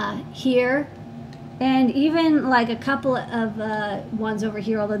 here, and even like a couple of ones over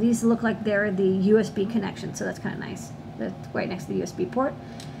here, although these look like they're the USB connection, so that's kind of nice. That's right next to the USB port.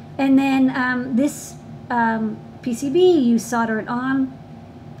 And then this PCB, you solder it on,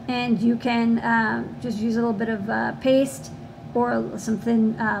 and you can just use a little bit of paste or some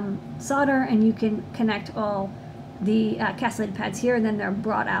thin solder, and you can connect all the castellated pads here, and then they're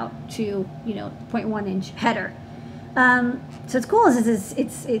brought out to 0.1 inch header. So it's cool is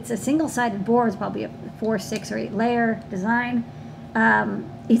it's a single-sided board. It's probably a 4, 6, or 8 layer design.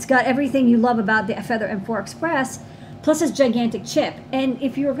 It's got everything you love about the Feather M4 Express, plus this gigantic chip. And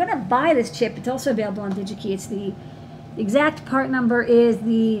if you were going to buy this chip, it's also available on DigiKey. It's the exact part number is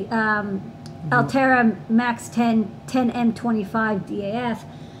the Altera Max 10 10M25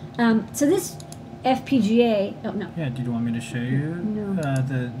 DAF. So this FPGA. Oh no. Yeah. Did you want me to show you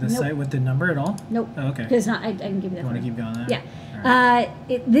the Nope. site with the number at all? Nope. Oh, okay. Because I didn't give you that. You want to keep going there? Yeah. All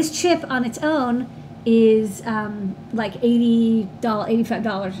right. This chip on its own is like $80,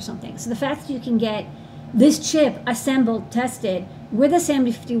 $85 or something. So the fact that you can get this chip assembled, tested with a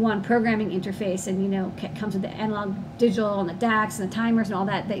SAMD51 programming interface, and comes with the analog, digital, and the DACs and the timers and all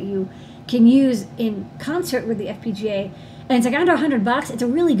that you can use in concert with the FPGA. And it's like under $100. It's a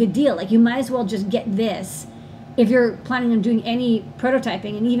really good deal. Like, you might as well just get this if you're planning on doing any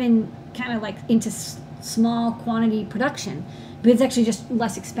prototyping and even kind of like into small quantity production. But it's actually just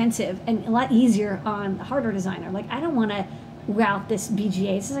less expensive and a lot easier on a hardware designer. Like, I don't want to route this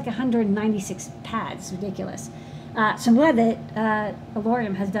BGA. This is like 196 pads. It's ridiculous. So I'm glad that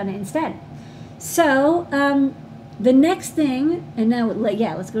Alorium has done it instead. So the next thing, and now,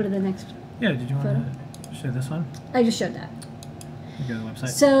 let's go to the next. Yeah. Did you want to show this one? I just showed that. You go to the website.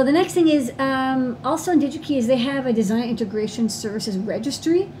 So the next thing is also in DigiKey is they have a design integration services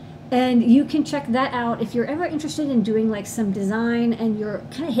registry, and you can check that out if you're ever interested in doing like some design and you're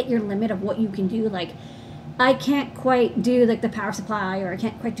kind of hit your limit of what you can do. Like, I can't quite do like the power supply, or I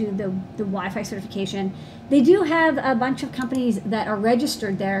can't quite do the Wi-Fi certification. They do have a bunch of companies that are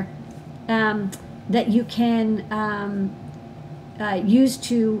registered there that you can use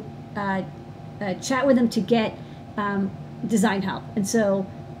to chat with them to get design help. And so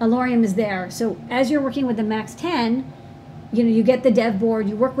Alorium is there. So as you're working with the Max 10, you get the dev board,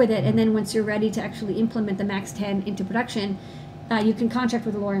 you work with it, and then once you're ready to actually implement the Max 10 into production, you can contract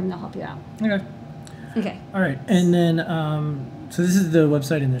with Alorium and they'll help you out. Okay. Okay. All right. And then, so this is the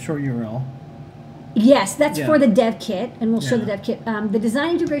website in the short URL. Yes, that's Yeah. for the dev kit, and we'll show Yeah. the dev kit. The design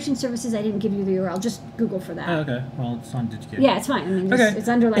integration services, I didn't give you the URL. Just Google for that. Oh, okay. Well, it's on DigiKey. Yeah, it's fine. I mean, Okay. it's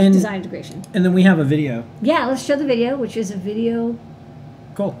under like And- design integration. And then we have a video. Yeah, let's show the video, which is a video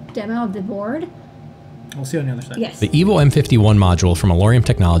Cool. demo of the board. We'll see you on the other side. Yes. The Evo M51 module from Alorium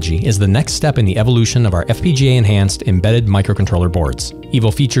Technology is the next step in the evolution of our FPGA-enhanced embedded microcontroller boards.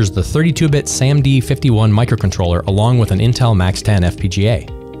 Evo features the 32-bit SAMD51 microcontroller along with an Intel Max 10 FPGA.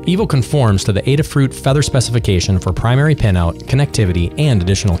 Evo conforms to the Adafruit Feather specification for primary pinout, connectivity, and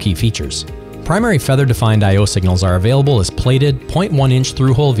additional key features. Primary feather-defined I/O signals are available as plated 0.1-inch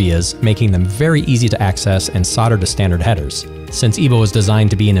through-hole vias, making them very easy to access and solder to standard headers. Since Evo is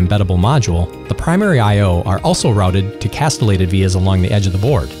designed to be an embeddable module, the primary I/O are also routed to castellated vias along the edge of the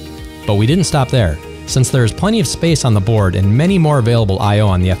board. But we didn't stop there. Since there is plenty of space on the board and many more available I/O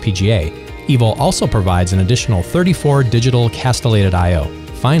on the FPGA, Evo also provides an additional 34 digital castellated I/O.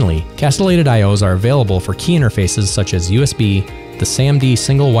 Finally, castellated I/Os are available for key interfaces such as USB, the SAMD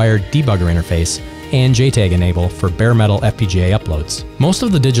single-wired debugger interface, and JTAG enable for bare metal FPGA uploads. Most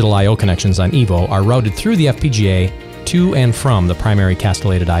of the digital I/O connections on Evo are routed through the FPGA to and from the primary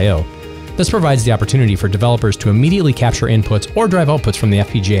castellated I/O. This provides the opportunity for developers to immediately capture inputs or drive outputs from the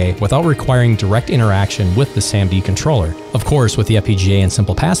FPGA without requiring direct interaction with the SAMD controller. Of course, with the FPGA in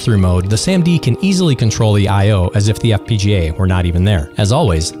simple pass-through mode, the SAMD can easily control the I/O as if the FPGA were not even there. As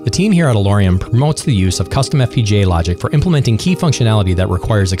always, the team here at Alorium promotes the use of custom FPGA logic for implementing key functionality that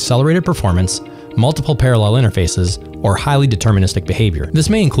requires accelerated performance, multiple parallel interfaces, or highly deterministic behavior. This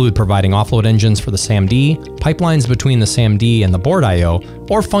may include providing offload engines for the SAMD, pipelines between the SAMD and the board I/O,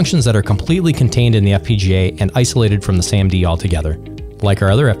 or functions that are completely contained in the FPGA and isolated from the SAMD altogether. Like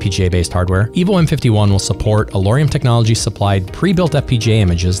our other FPGA-based hardware, Evo M51 will support Alorium Technology-supplied pre-built FPGA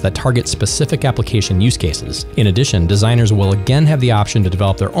images that target specific application use cases. In addition, designers will again have the option to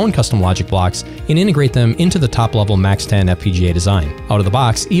develop their own custom logic blocks and integrate them into the top-level Max 10 FPGA design. Out of the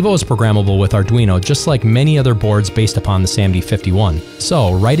box, Evo is programmable with Arduino just like many other boards based upon the SAMD 51,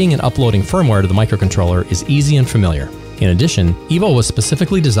 so writing and uploading firmware to the microcontroller is easy and familiar. In addition, Evo was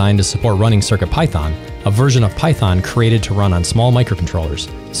specifically designed to support running CircuitPython, a version of Python created to run on small microcontrollers.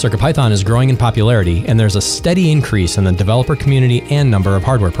 CircuitPython is growing in popularity, and there's a steady increase in the developer community and number of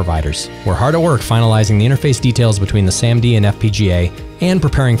hardware providers. We're hard at work finalizing the interface details between the SAMD and FPGA and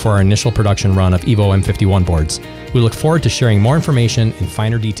preparing for our initial production run of Evo M51 boards. We look forward to sharing more information and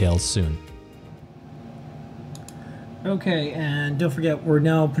finer details soon. Okay, and don't forget, we're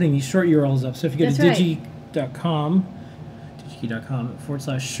now putting these short URLs up. So if you go to digi.com,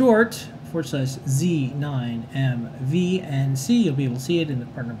 digi.com/short/Z9MVNC, you'll be able to see it, and the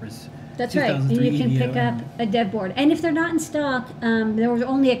part number is That's right, and you can pick up a dev board. And if they're not in stock, there was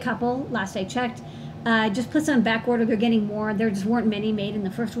only a couple last I checked. Just put some back order. They're getting more. There just weren't many made in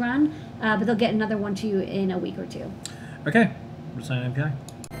the first run, but they'll get another one to you in a week or two. Okay, we're signing MPI.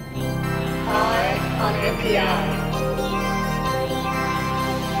 On MPI.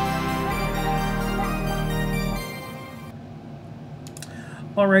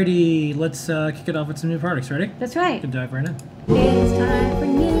 Alrighty, let's kick it off with some new products. Ready? That's right. Good dive right in. It's time for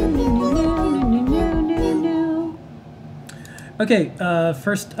new. Okay,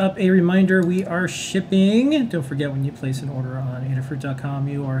 first up, a reminder, we are shipping. Don't forget, when you place an order on Adafruit.com,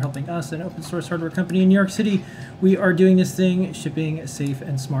 you are helping us, an open source hardware company in New York City. We are doing this thing, shipping safe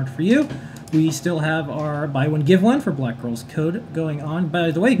and smart for you. We still have our buy one, give one for Black Girls Code going on.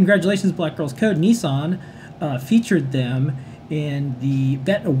 By the way, congratulations, Black Girls Code. Nissan featured them in the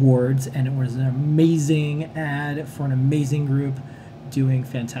VET Awards, and it was an amazing ad for an amazing group doing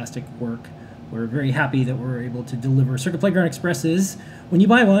fantastic work. We're very happy that we're able to deliver Circuit Playground Expresses. When you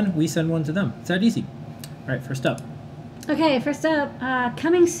buy one, we send one to them. It's that easy. All right, first up. Okay, first up,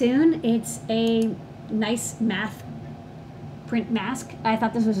 coming soon, it's a nice math print mask. I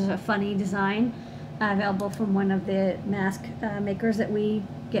thought this was a funny design, available from one of the mask makers that we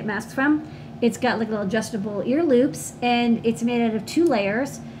get masks from. It's got like little adjustable ear loops, and it's made out of 2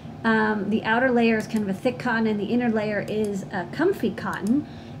 layers. The outer layer is kind of a thick cotton, and the inner layer is a comfy cotton.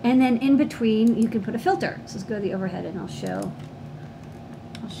 And then in between, you can put a filter. So let's go to the overhead, and I'll show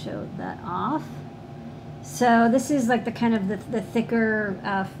that off. So this is like the kind of the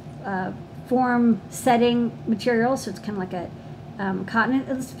thicker form setting material. So it's kind of like a cotton.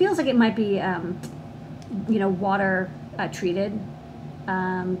 It feels like it might be, water treated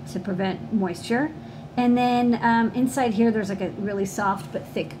to prevent moisture. And then inside here, there's like a really soft but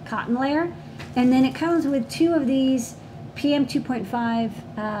thick cotton layer. And then it comes with 2 of these PM 2.5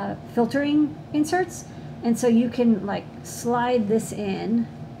 filtering inserts, and so you can like slide this in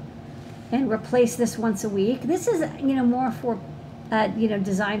and replace this once a week. This is more for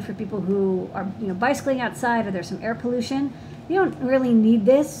designed for people who are bicycling outside, or there's some air pollution. You don't really need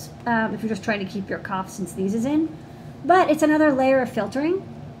this if you're just trying to keep your cough and sneezes in, but it's another layer of filtering.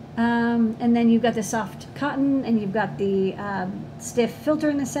 And then you've got the soft cotton, and you've got the stiff filter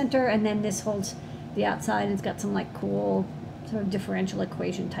in the center, and then this holds the outside, and it's got some like cool sort of differential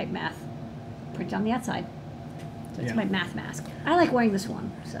equation type math print on the outside. So it's my math mask. I like wearing this one.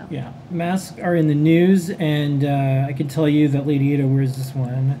 So yeah, masks are in the news, and I can tell you that Lady Ada wears this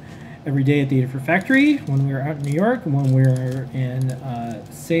one every day at the Adafruit factory when we're out in New York, when we're in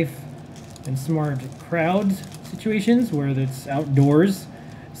safe and smart crowd situations where it's outdoors.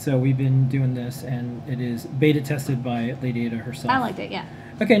 So we've been doing this, and it is beta tested by Lady Ada herself. I liked it, yeah.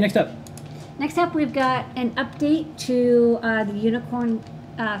 Okay, next up. Next up, we've got an update to the Unicorn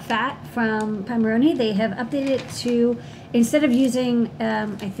Fat from Pimoroni. They have updated it to, instead of using,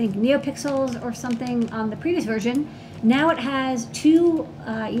 I think, NeoPixels or something on the previous version, now it has 2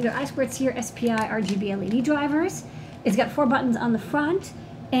 either I2C or SPI RGB LED drivers. It's got 4 buttons on the front,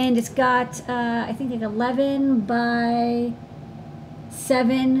 and it's got, I think, like 11 by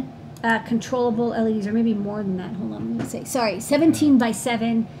 7 controllable LEDs, or maybe more than that. Hold on, let me say. Sorry, 17 by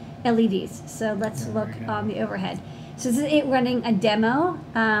 7 LEDs. So let's look on the overhead. So this is it running a demo.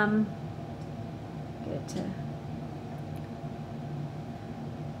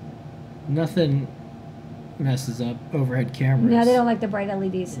 Nothing messes up overhead cameras. No, they don't like the bright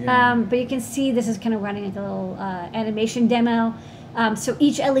LEDs. Yeah. But you can see this is kind of running like a little animation demo. So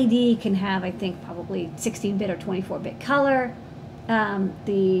each LED can have, I think, probably 16-bit or 24-bit color.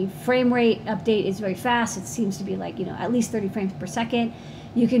 The frame rate update is very fast. It seems to be like, at least 30 frames per second.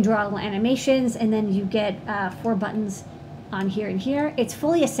 You can draw little animations, and then you get 4 buttons on here and here. It's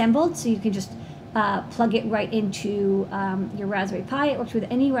fully assembled, so you can just plug it right into your Raspberry Pi. It works with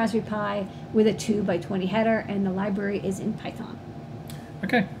any Raspberry Pi with a 2x20 header, and the library is in Python.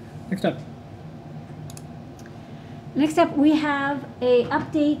 Okay, next up. Next up, we have a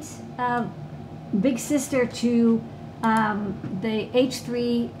update, big sister to the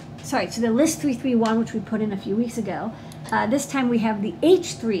the list 331, which we put in a few weeks ago. This time we have the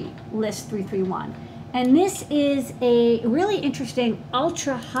H3 list 331. And this is a really interesting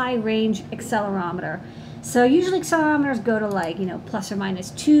ultra high range accelerometer. So usually accelerometers go to like, plus or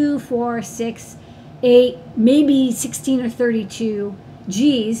minus 2, 4, 6, 8, maybe 16 or 32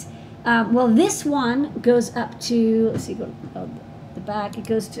 Gs. Well, this one goes up to, let's see, go to the back. It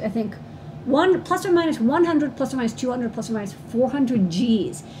goes to, I think, plus or minus 100, plus or minus 200, plus or minus 400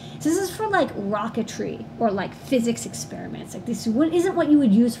 Gs. So this is for like rocketry or like physics experiments. Like this isn't what you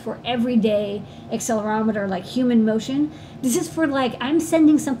would use for everyday accelerometer, like human motion. This is for like, I'm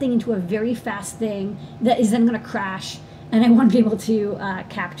sending something into a very fast thing that is then going to crash, and I want to be able to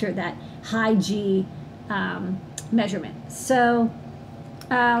capture that high G measurement. So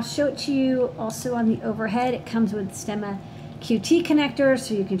I'll show it to you also on the overhead. It comes with Stemma QT connector,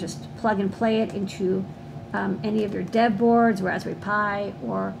 so you can just plug and play it into any of your dev boards, Raspberry Pi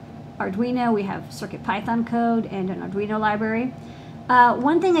or Arduino. We have CircuitPython code and an Arduino library.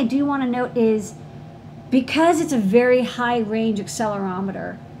 One thing I do want to note is, because it's a very high range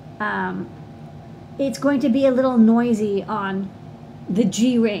accelerometer, it's going to be a little noisy on the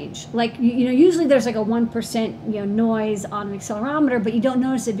G range. Like, usually there's like a 1% noise on an accelerometer, but you don't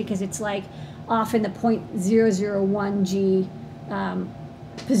notice it because it's like off in the 0.001 G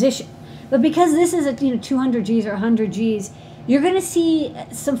position. But because this is at 200 Gs or 100 Gs, you're going to see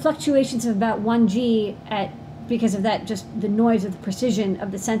some fluctuations of about 1 G because of that, just the noise of the precision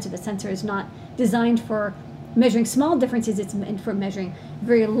of the sensor. The sensor is not designed for measuring small differences, it's meant for measuring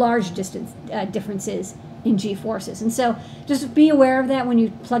very large differences in G forces. And so just be aware of that when you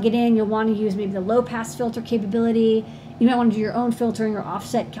plug it in. You'll want to use maybe the low pass filter capability. You might want to do your own filtering or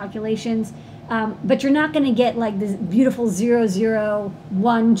offset calculations. But you're not going to get like this beautiful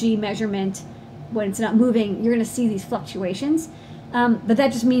 001 G measurement when it's not moving. You're going to see these fluctuations. But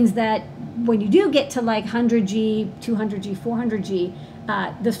that just means that when you do get to like 100 G, 200 G, 400 G,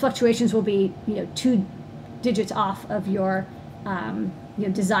 those fluctuations will be 2 digits off of your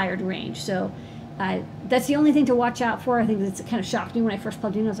desired range. So that's the only thing to watch out for. I think it's kind of shocked me when I first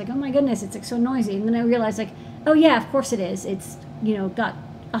plugged in. I was like, oh my goodness, it's like so noisy. And then I realized like, oh yeah, of course it is. It's got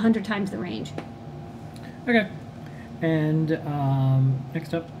 100 times the range. Okay. And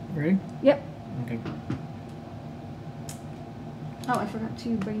next up, ready? Yep. Okay. Oh, I forgot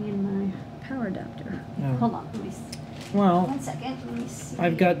to bring in my power adapter. Oh. Hold on, let me Well, 1 second. Let me see.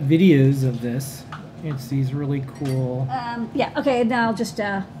 I've got videos of this. It's these really cool. Yeah. Okay. Now I'll just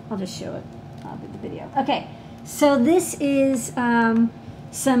show it with the video. Okay. So this is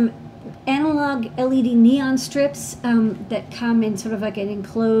some analog LED neon strips that come in sort of like an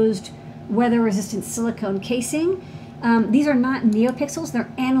enclosed weather-resistant silicone casing. These are not NeoPixels,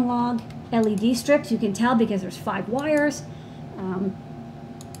 they're analog LED strips. You can tell because there's 5 wires.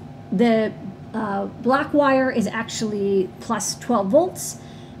 The black wire is actually plus 12 volts.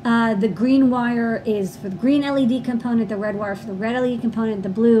 The green wire is for the green LED component, the red wire for the red LED component, the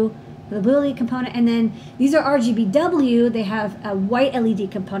blue for the blue LED component, and then these are RGBW. They have a white LED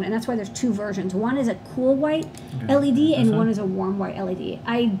component, and that's why there's 2 versions. One is a cool white LED, and one is a warm white LED.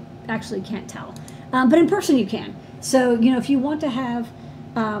 I actually can't tell, but in person you can. So if you want to have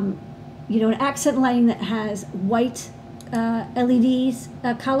an accent lighting that has white LEDs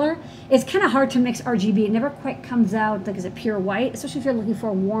color, it's kind of hard to mix RGB. It never quite comes out like as a pure white, especially if you're looking for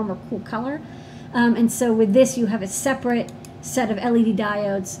a warm or cool color. And so with this, you have a separate set of LED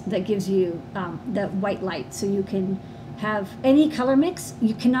diodes that gives you the white light, so you can have any color mix.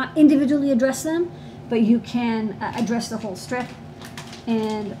 You cannot individually address them, but you can address the whole strip.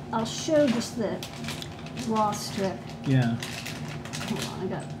 And I'll show just the raw strip. Yeah. Hold on, I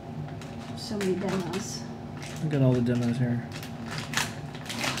got so many demos. I've got all the demos here.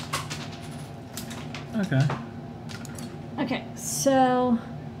 Okay. Okay, so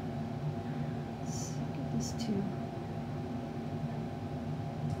let's get this to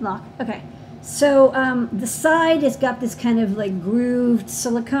lock. Okay, so the side has got this kind of like grooved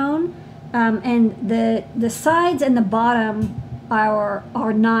silicone, and the sides and the bottom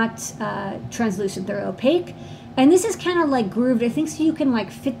are not translucent. They're opaque. And this is kind of like grooved. I think so you can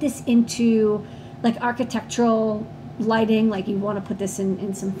like fit this into like architectural lighting, like you want to put this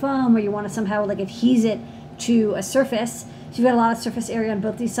in some foam, or you want to somehow like adhese it to a surface. So you've got a lot of surface area on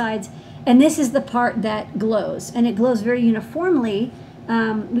both these sides. And this is the part that glows, and it glows very uniformly.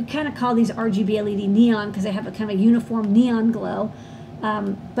 We kind of call these RGB LED neon because they have a kind of uniform neon glow,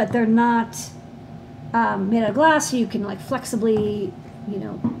 but they're not made out of glass, so you can like flexibly, you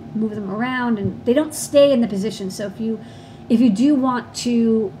know, move them around, and they don't stay in the position. So if you do want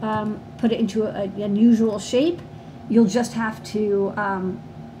to put it into an unusual shape, you'll just have to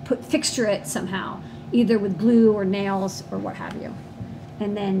fixture it somehow, either with glue or nails or what have you.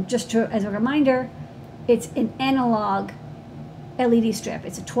 And then just as a reminder, it's an analog LED strip.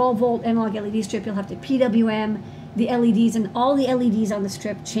 It's a 12-volt analog LED strip. You'll have to PWM the LEDs, and all the LEDs on the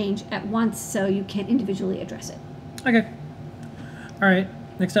strip change at once, so you can't individually address it. Okay. All right.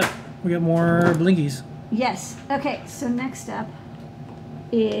 Next up, we got more blinkies. Yes. Okay. So next up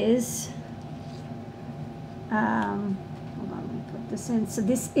is hold on. Let me put this in. So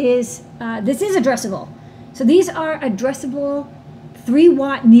this is addressable. So these are addressable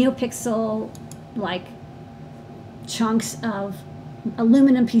 3-watt NeoPixel like chunks of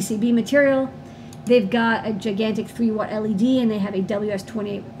aluminum PCB material. They've got a gigantic 3-watt LED, and they have a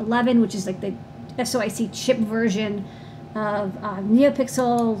WS2811, which is like the SOIC chip version of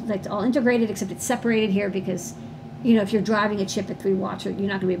NeoPixel that's all integrated, except it's separated here because, you know, if you're driving a chip at 3 watts, you're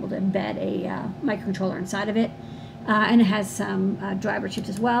not going to be able to embed a microcontroller inside of it. And it has some driver chips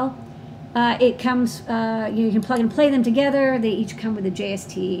as well. It comes, you can plug and play them together. They each come with a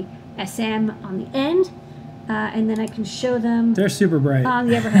JST SM on the end. And then I can show them. They're super bright. On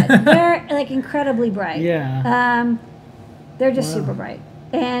the overhead. They're like incredibly bright. Yeah. They're just super bright.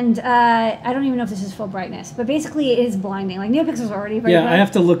 And I don't even know if this is full brightness, but basically it is blinding. Like NeoPixel's already very bright. I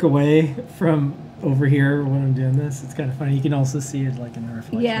have to look away from over here when I'm doing this. It's kind of funny. You can also see it like in the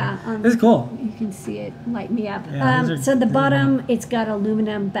reflection. Yeah. This is cool. You can see it light me up. Yeah, so the bottom, it's got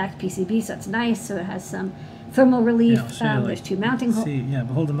aluminum backed PCB, so that's nice. So it has some thermal relief. There's 2 mounting holes. Yeah,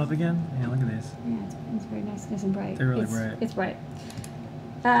 but hold them up again. Yeah, look at these. Yeah, it's very nice and bright. They're really bright. It's bright.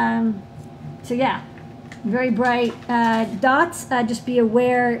 So yeah, very bright. Dots, just be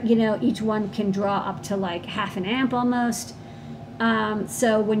aware, you know, each one can draw up to like half an amp almost.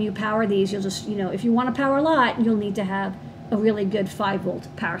 So when you power these, you'll just, you know, if you want to power a lot, you'll need to have a really good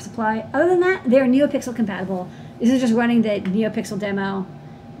 5-volt power supply. Other than that, they're NeoPixel compatible. This is just running the NeoPixel demo.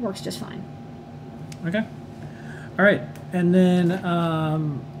 Works just fine. Okay. All right. And then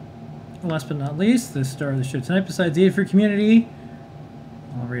last but not least, the star of the show tonight, besides data for community,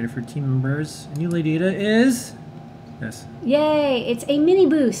 all rated for team members, new data is this. Yay! It's a mini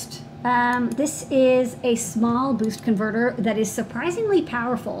boost. This is a small boost converter that is surprisingly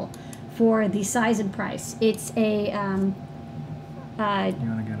powerful for the size and price. It's a you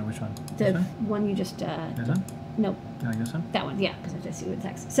want to go to which one? The one you just this one? Nope. No, this one? That one, yeah, because I just see the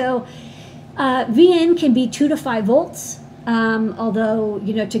text. So VN can be 2 to 5 volts. Although,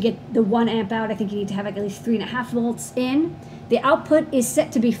 you know, to get the 1 amp out, I think you need to have like at least 3.5 volts in. The output is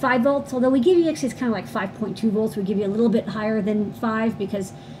set to be 5 volts, although we give you, actually it's kind of like 5.2 volts. We give you a little bit higher than 5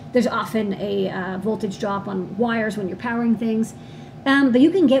 because there's often a voltage drop on wires when you're powering things. But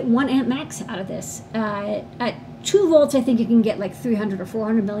you can get 1 amp max out of this. At 2 volts, I think you can get like 300 or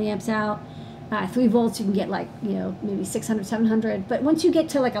 400 milliamps out. 3 volts, you can get like, you know, maybe 600, 700. But once you get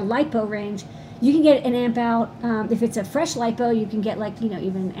to like a LiPo range, you can get an amp out. If it's a fresh LiPo, you can get like, you know,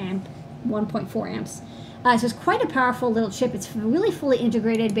 even an amp, 1.4 amps. So it's quite a powerful little chip. It's really fully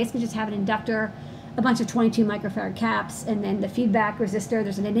integrated. Basically just have an inductor, a bunch of 22 microfarad caps, and then the feedback resistor.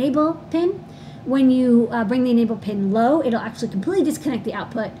 There's an enable pin. When you bring the enable pin low, it'll actually completely disconnect the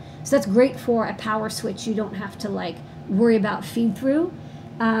output. So that's great for a power switch. You don't have to like worry about feed through.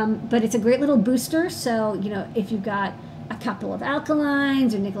 But it's a great little booster. So, you know, if you've got a couple of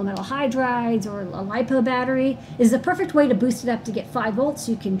alkalines or nickel metal hydrides or a LiPo battery, this is a perfect way to boost it up to get 5 volts.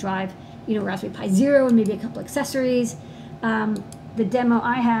 You can drive, you know, Raspberry Pi Zero and maybe a couple accessories. The demo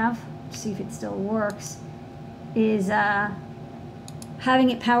I have, see if it still works, is having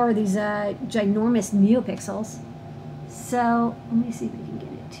it power these ginormous NeoPixels. So let me see if we can get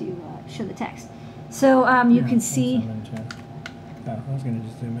it to show the text. So you can see. Oh, I was going to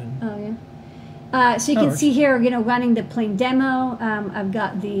just zoom in. Oh yeah. So you can see here, you know, running the plain demo. I've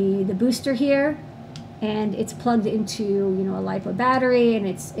got the booster here, and it's plugged into, you know, a LiPo battery, and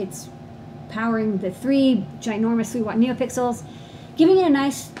it's powering the 3 ginormous 3-watt NeoPixels, giving it a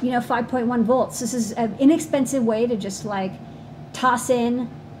nice, you know, 5.1 volts. This is an inexpensive way to just like toss in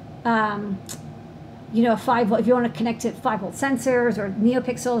a 5 volt, if you want to connect to 5 volt sensors or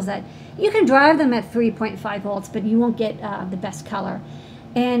NeoPixels, that you can drive them at 3.5 volts, but you won't get the best color.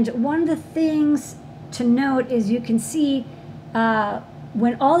 And one of the things to note is you can see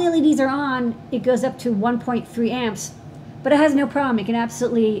when all the LEDs are on, it goes up to 1.3 amps, but it has no problem. It can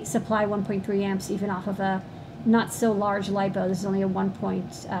absolutely supply 1.3 amps even off of a not so large LiPo. This is only a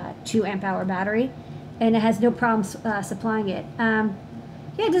 1.2 amp hour battery, and it has no problem supplying it.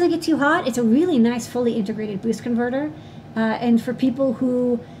 Yeah, it doesn't get too hot. It's a really nice fully integrated boost converter. And for people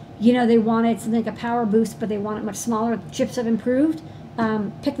who, they wanted something like a power boost, but they want it much smaller, chips have improved,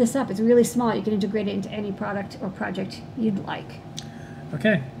 pick this up. It's really small. You can integrate it into any product or project you'd like.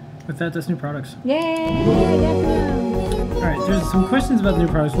 Okay, with that, that's new products. Yay! All right, there's some questions about the new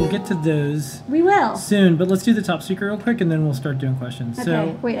products. We'll get to those We will. soon, but let's do the top secret real quick, and then we'll start doing questions. Okay,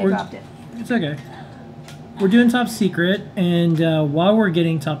 So wait, I dropped it. It's okay. We're doing top secret, and while we're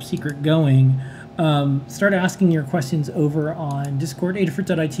getting top secret going, start asking your questions over on Discord,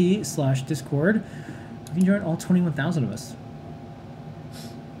 adafruit.it/Discord. You can join all 21,000 of us.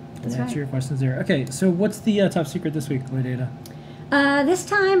 That's Answer right. your questions there. Okay, so what's the top secret this week, Data? This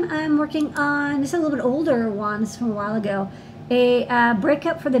time I'm working on, this is a little bit older one, this is from a while ago, a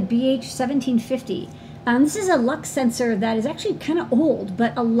breakup for the BH1750. This is a lux sensor that is actually kind of old,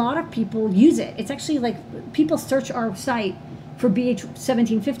 but a lot of people use it. It's actually like, people search our site for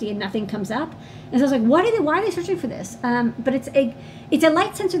BH1750 and nothing comes up. And so I was like, why are they searching for this? But it's a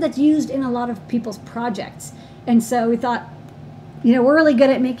light sensor that's used in a lot of people's projects. And so we thought, we're really good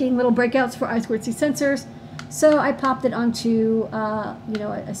at making little breakouts for I2C sensors. So I popped it onto, a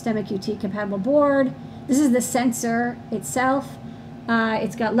STEMMA QT compatible board. This is the sensor itself.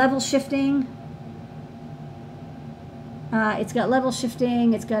 It's got level shifting. It's got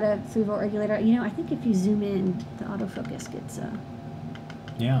a 3-volt regulator. I think if you zoom in, the autofocus gets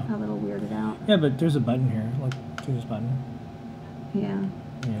Yeah. a little weirded out. Yeah, but there's a button here. Look to this button. Yeah.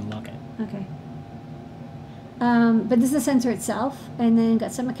 And you lock it. Okay. But this is the sensor itself, and then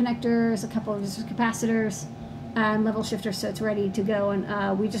got some connectors, a couple of resistor capacitors, and level shifter, so it's ready to go.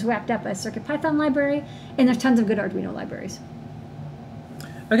 And we just wrapped up a CircuitPython library, and there's tons of good Arduino libraries.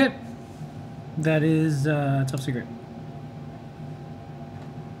 Okay. That is top secret.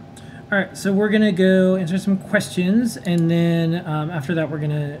 All right, so we're going to go answer some questions, and then after that we're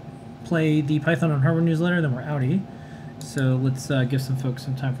going to play the Python on Hardware newsletter, then we're outie. So let's give some folks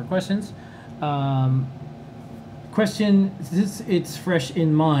some time for questions. Question, it's fresh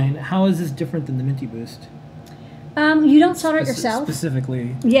in mind. How is this different than the Minty Boost? You don't solder it yourself.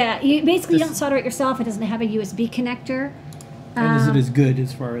 Specifically. Yeah, you basically don't solder it yourself. It doesn't have a USB connector. And is it as good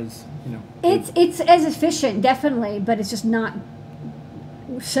as far as, It's as efficient, definitely, but it's just not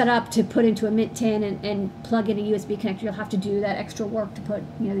set up to put into a Mint 10 and plug in a USB connector. You'll have to do that extra work to put,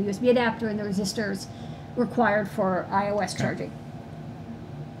 the USB adapter and the resistors required for iOS charging.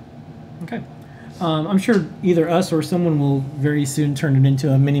 Okay. I'm sure either us or someone will very soon turn it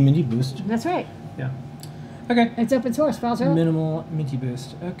into a mini Minty Boost. That's right. Yeah. Okay. It's open source. Files are open. Minimal Minty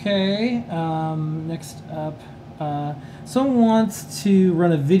Boost. Okay. Next up, someone wants to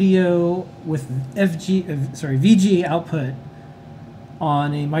run a video with VGA output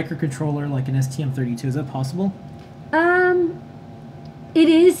on a microcontroller like an STM32. Is that possible? It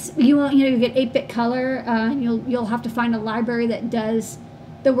is. You get 8-bit color. And you'll have to find a library that does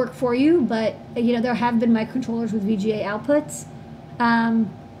the work for you. But there have been microcontrollers with VGA outputs.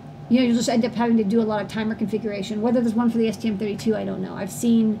 You'll just end up having to do a lot of timer configuration. Whether there's one for the STM32, I don't know. I've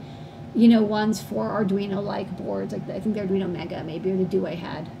seen, ones for Arduino-like boards, like I think the Arduino Mega maybe, or the Dewey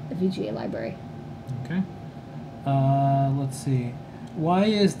had a VGA library. Okay. Let's see. Why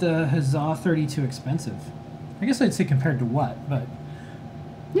is the Huzzah 32 expensive? I guess I'd say compared to what, but...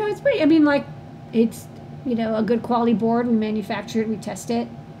 It's pretty, it's, a good quality board. We manufacture it, we test it.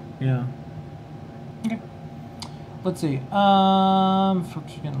 Yeah. Okay. Let's see. Folks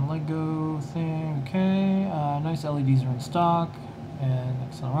are getting Lego thing. Okay. Nice LEDs are in stock. And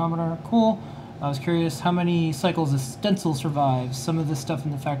accelerometer. Cool. I was curious how many cycles the stencil survives. Some of this stuff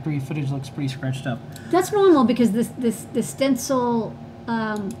in the factory footage looks pretty scratched up. That's normal because this stencil,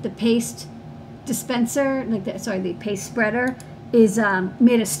 the paste dispenser, the paste spreader, is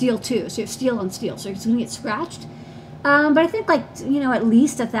made of steel too. So you have steel on steel, so it's going to get scratched. But I think at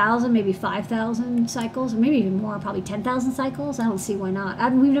least 1,000, maybe 5,000 cycles, or maybe even more, probably 10,000 cycles. I don't see why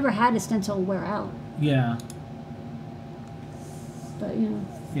not. We've never had a stencil wear out. Yeah. But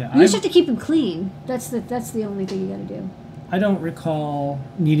Yeah. you just have to keep them clean. That's the only thing you got to do. I don't recall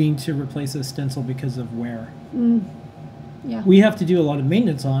needing to replace a stencil because of wear. Yeah. We have to do a lot of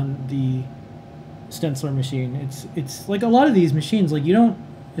maintenance on the stenciler machine. It's like a lot of these machines, like you don't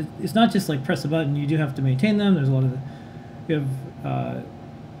it's not just like press a button. You do have to maintain them. There's a lot of we have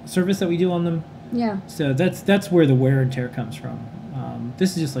service that we do on them. Yeah. So that's where the wear and tear comes from.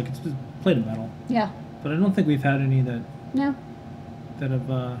 This is just like it's just plate of metal. Yeah. But I don't think we've had any that No.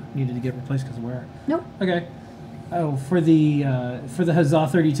 have needed to get replaced because of wear. Nope. Okay. Oh, for the Huzzah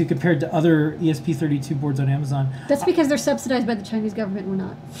 32 compared to other ESP32 boards on Amazon. That's because they're subsidized by the Chinese government. We're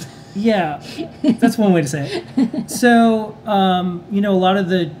not. Yeah, that's one way to say it. So, a lot of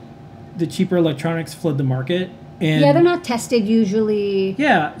the cheaper electronics flood the market. And Yeah, they're not tested usually.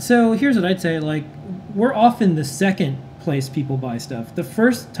 Yeah, so here's what I'd say. Like, we're often the second place people buy stuff. The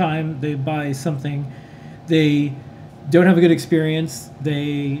first time they buy something, they don't have a good experience.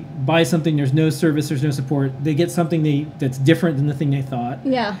 They buy something, there's no service, there's no support. They get something that's different than the thing they thought.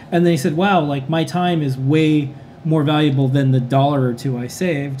 Yeah. And they said, wow, like my time is way more valuable than the $1 or $2 I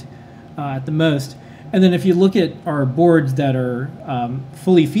saved at the most. And then if you look at our boards that are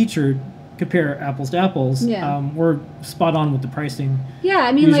fully featured, compare apples to apples, Yeah. We're spot on with the pricing. Yeah,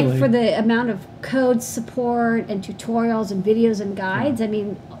 I mean, Usually. like for the amount of code support and tutorials and videos and guides, I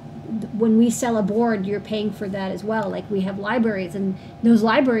mean, when we sell a board, you're paying for that as well. Like we have libraries, and those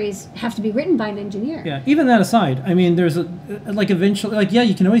libraries have to be written by an engineer. Yeah, even that aside, I mean, there's eventually,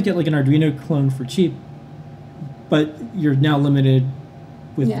 you can always get like an Arduino clone for cheap, but you're now limited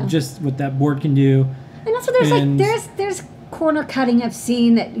with Yeah. just what that board can do. And also, there's And- there's corner cutting I've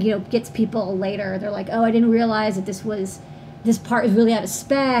seen that gets people later. They're like, oh, I didn't realize that this part is really out of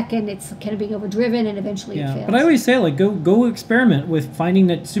spec and it's kind of being overdriven, and eventually it Yeah, fails. but I always say, like, go experiment with finding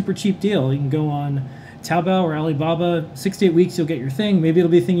that super cheap deal. You can go on Taobao or Alibaba. 6 to 8 weeks, you'll get your thing. Maybe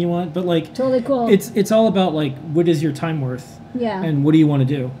it'll be the thing you want, but like, Totally cool. It's all about like, what is your time worth? Yeah. And what do you want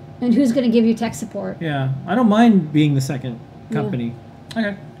to do? And who's going to give you tech support? Yeah, I don't mind being the second company.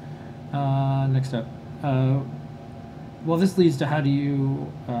 Okay. Next up. Well, this leads to how do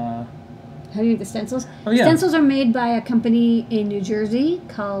you... How do you make the stencils? Oh, yeah. Stencils are made by a company in New Jersey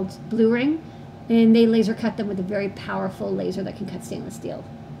called Blue Ring, and they laser cut them with a very powerful laser that can cut stainless steel.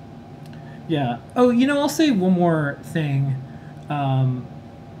 Yeah. Oh, I'll say one more thing about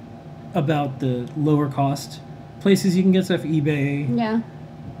the lower cost places you can get stuff. eBay, Yeah.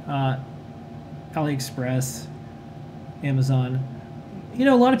 AliExpress, Amazon.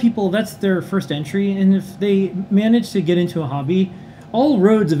 A lot of people, that's their first entry, and if they manage to get into a hobby, all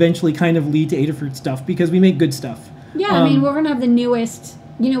roads eventually kind of lead to Adafruit stuff because we make good stuff. Yeah, I mean, we're going to have the newest,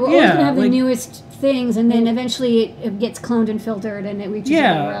 we're always yeah, going to have the like- newest things, and then eventually it gets cloned and filtered and it reaches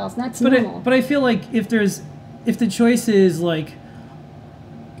everywhere else. And that's normal. But I feel like if the choice is like,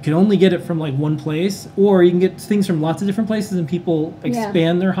 you can only get it from like one place, or you can get things from lots of different places, and people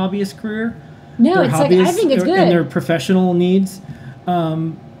expand their hobbyist career. No, their it's like, I think it's good. And their professional needs.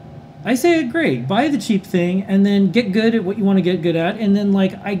 I say great. Buy the cheap thing, and then get good at what you want to get good at, and then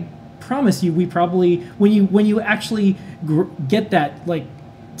like I promise you, we probably when you actually get that like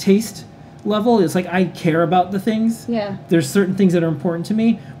taste level, it's like I care about the things. Yeah. There's certain things that are important to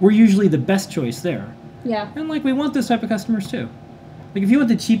me. We're usually the best choice there, Yeah. and like we want those type of customers too. Like if you want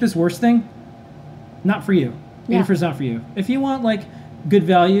the cheapest worst thing, not for you. Yeah. Adafruit's not for you. If you want like good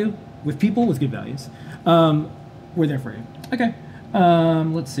value with people with good values, we're there for you. Okay.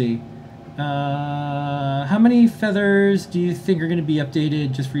 Let's see. How many feathers do you think are going to be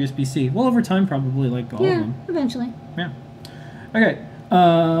updated just for USB-C? Well, over time, probably like all of Yeah, them. eventually. Yeah. Okay.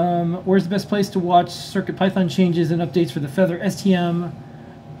 Where's the best place to watch CircuitPython changes and updates for the Feather STM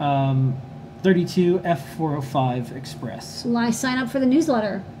 32F405 Express? Why sign up for the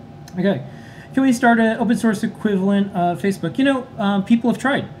newsletter? Okay. Can we start an open source equivalent of Facebook? People have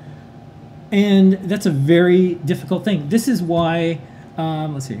tried. And that's a very difficult thing. This is why,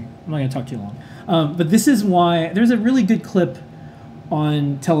 let's see, I'm not going to talk too long. But this is why, there's a really good clip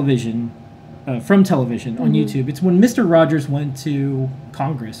on television, from television on YouTube. It's when Mr. Rogers went to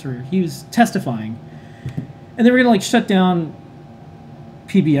Congress, or he was testifying. And they were going to like shut down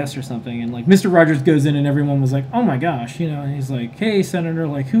PBS or something. And like Mr. Rogers goes in and everyone was like, oh my gosh, and he's like, hey, Senator,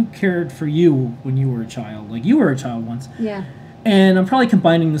 like who cared for you when you were a child? Like you were a child once. Yeah. And I'm probably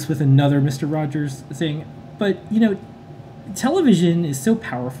combining this with another Mr. Rogers thing, but television is so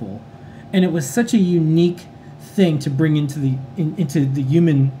powerful, and it was such a unique thing to bring into the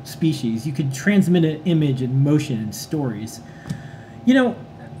human species. You could transmit an image and motion and stories.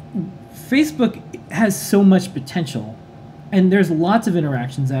 Facebook has so much potential, and there's lots of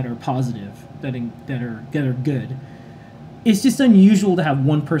interactions that are positive, that are good. It's just unusual to have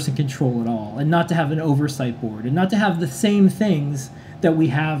one person control it all, and not to have an oversight board, and not to have the same things that we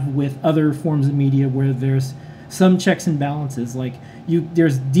have with other forms of media where there's some checks and balances. Like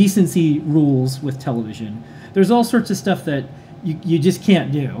there's decency rules with television. There's all sorts of stuff that you just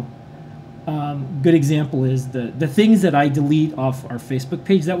can't do. Good example is the things that I delete off our Facebook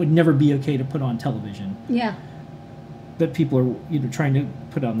page that would never be okay to put on television. Yeah. That people are trying to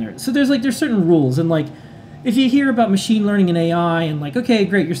put on there. So there's certain rules, and like if you hear about machine learning and AI and like, okay,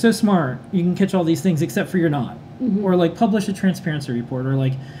 great, you're so smart, you can catch all these things except for you're not. Or like publish a transparency report, or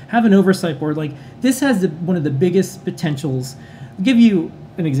like have an oversight board. Like this has one of the biggest potentials. I'll give you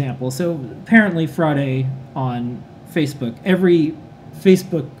an example. So apparently Friday on Facebook, every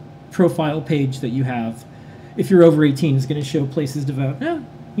Facebook profile page that you have, if you're over 18, is going to show places to vote.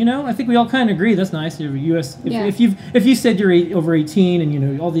 Yeah, I think we all kind of agree. That's nice. You're U.S. If you said you're over 18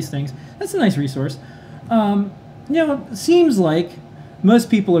 and all these things, that's a nice resource. It seems like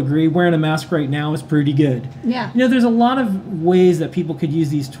most people agree wearing a mask right now is pretty good. Yeah. There's a lot of ways that people could use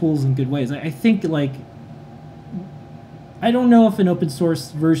these tools in good ways. I think I don't know if an open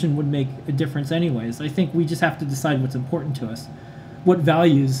source version would make a difference anyways. I think we just have to decide what's important to us, what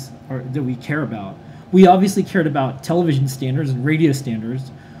values that we care about. We obviously cared about television standards and radio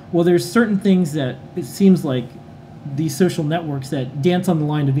standards. Well, there's certain things that it seems like these social networks that dance on the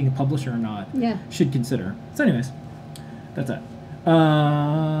line of being a publisher or not should consider. So anyways, that's that.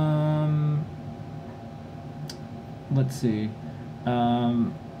 Let's see.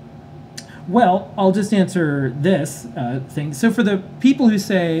 Well, I'll just answer this thing. So for the people who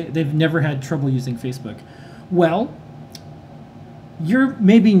say they've never had trouble using Facebook, well, you're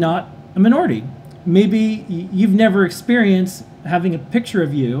maybe not a minority. Maybe you've never experienced having a picture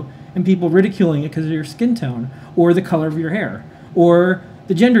of you and people ridiculing it because of your skin tone or the color of your hair or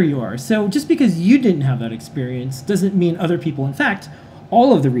the gender you are. So just because you didn't have that experience doesn't mean other people. In fact,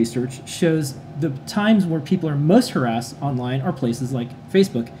 all of the research shows the times where people are most harassed online are places like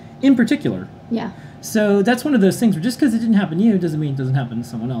Facebook in particular. Yeah. So that's one of those things where just because it didn't happen to you doesn't mean it doesn't happen to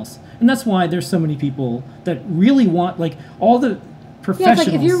someone else. And that's why there's so many people that really want, like, all the professionals. Yeah,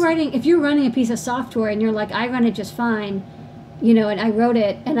 it's like if you're running a piece of software and you're like, I run it just fine, and I wrote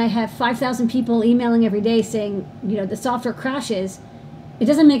it, and I have 5,000 people emailing every day saying, the software crashes. It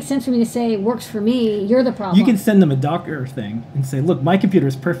doesn't make sense for me to say it works for me. You're the problem. You can send them a Docker thing and say, "Look, my computer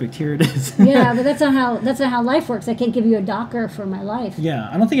is perfect. Here it is." Yeah, but that's not how life works. I can't give you a Docker for my life. Yeah,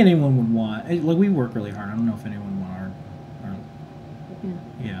 I don't think anyone would want. Like, we work really hard. I don't know if anyone would want our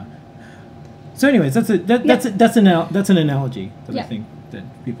yeah. So, anyways, that's an analogy that I think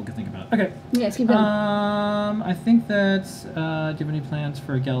that people can think about. Okay. Yeah, let's keep going. I think that's. Do you have any plans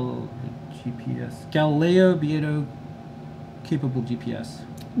for a Galileo Beato capable GPS?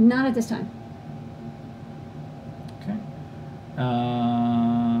 Not at this time. Okay.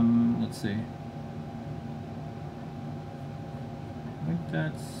 Let's see. I think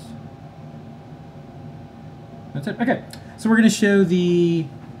that's it. Okay. So we're going to show the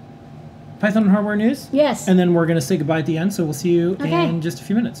Python and hardware news. Yes. And then we're going to say goodbye at the end. So we'll see you in just a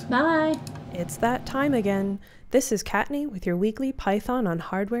few minutes. Bye. It's that time again. This is Katney with your weekly Python on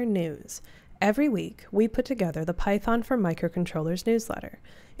hardware news. Every week, we put together the Python for Microcontrollers newsletter.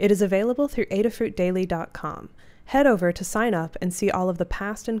 It is available through adafruitdaily.com. Head over to sign up and see all of the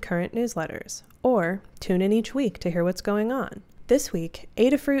past and current newsletters, or tune in each week to hear what's going on. This week,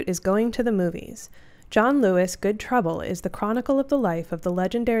 Adafruit is going to the movies. John Lewis' Good Trouble is the chronicle of the life of the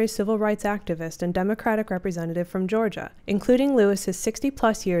legendary civil rights activist and Democratic representative from Georgia, including Lewis's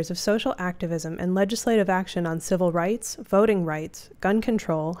 60-plus years of social activism and legislative action on civil rights, voting rights, gun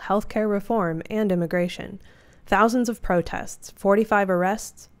control, healthcare reform, and immigration. Thousands of protests, 45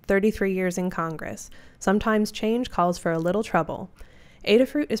 arrests, 33 years in Congress. Sometimes change calls for a little trouble.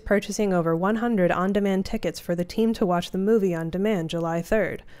 Adafruit is purchasing over 100 on-demand tickets for the team to watch the movie on demand July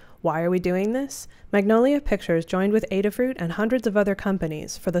 3rd. Why are we doing this? Magnolia Pictures joined with Adafruit and hundreds of other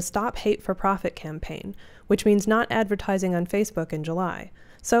companies for the Stop Hate for Profit campaign, which means not advertising on Facebook in July.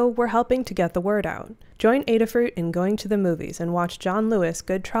 So we're helping to get the word out. Join Adafruit in going to the movies and watch John Lewis'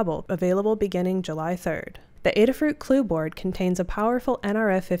 Good Trouble, available beginning July 3rd. The Adafruit Clue board contains a powerful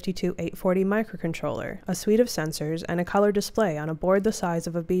nRF52840 microcontroller, a suite of sensors, and a color display on a board the size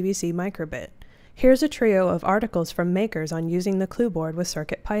of a BBC microbit. Here's a trio of articles from makers on using the Clue board with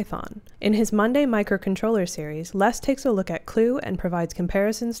CircuitPython. In his Monday microcontroller series, Les takes a look at Clue and provides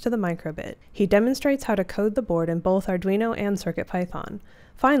comparisons to the microbit. He demonstrates how to code the board in both Arduino and CircuitPython.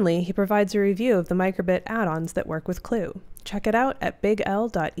 Finally, he provides a review of the microbit add-ons that work with Clue. Check it out at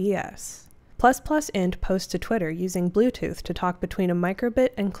bigl.es. ++int posts to Twitter using Bluetooth to talk between a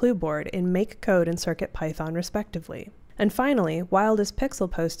microbit and Clue board in Make Code and CircuitPython respectively. And finally, Wildest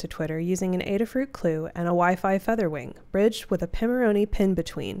Pixel posts to Twitter using an Adafruit Clue and a Wi-Fi Featherwing, bridged with a Pimoroni pin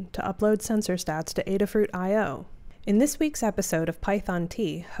between, to upload sensor stats to Adafruit I/O. In this week's episode of Python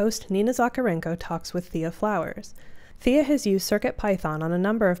Tea, host Nina Zakarenko talks with Thea Flowers. Thea has used CircuitPython on a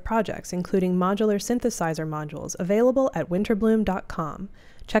number of projects, including modular synthesizer modules available at winterbloom.com.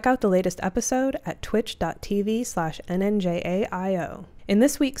 Check out the latest episode at twitch.tv/nnjaio. In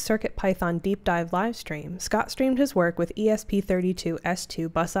this week's CircuitPython Deep Dive livestream, Scott streamed his work with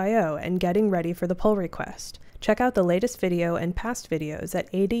ESP32S2 Bus I/O and getting ready for the pull request. Check out the latest video and past videos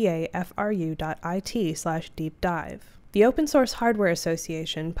at adafru.it/deepdive. The Open Source Hardware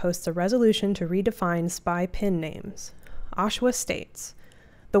Association posts a resolution to redefine SPI pin names. OSHWA states,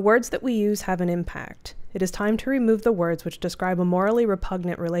 "The words that we use have an impact. It is time to remove the words which describe a morally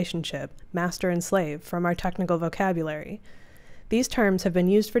repugnant relationship, master and slave, from our technical vocabulary. These terms have been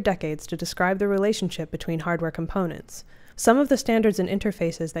used for decades to describe the relationship between hardware components. Some of the standards and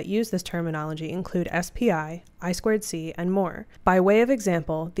interfaces that use this terminology include SPI, I2C, and more. By way of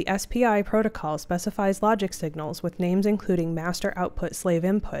example, the SPI protocol specifies logic signals with names including master output slave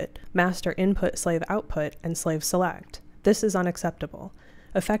input, master input slave output, and slave select. This is unacceptable.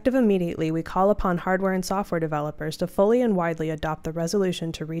 Effective immediately, we call upon hardware and software developers to fully and widely adopt the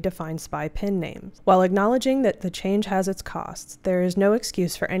resolution to redefine SPI pin names. While acknowledging that the change has its costs, there is no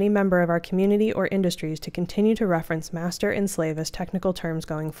excuse for any member of our community or industries to continue to reference master and slave as technical terms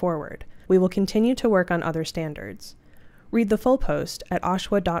going forward. We will continue to work on other standards." Read the full post at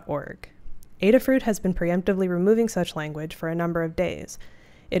oshwa.org. Adafruit has been preemptively removing such language for a number of days.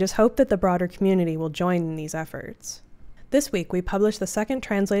 It is hoped that the broader community will join in these efforts. This week, we published the second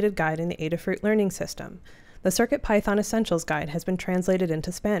translated guide in the Adafruit Learning System. The CircuitPython Essentials Guide has been translated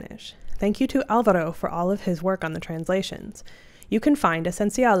into Spanish. Thank you to Alvaro for all of his work on the translations. You can find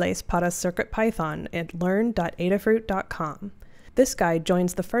Esenciales para CircuitPython at learn.adafruit.com. This guide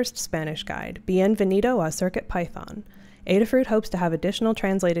joins the first Spanish guide, Bienvenido a CircuitPython. Adafruit hopes to have additional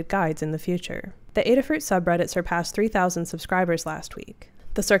translated guides in the future. The Adafruit subreddit surpassed 3,000 subscribers last week.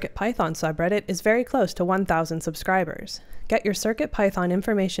 The CircuitPython subreddit is very close to 1,000 subscribers. Get your CircuitPython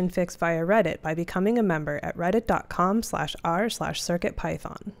information fix via Reddit by becoming a member at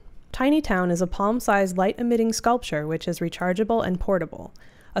reddit.com/r/CircuitPython. TinyTown is a palm-sized light-emitting sculpture which is rechargeable and portable.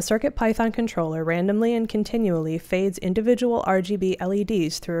 A CircuitPython controller randomly and continually fades individual RGB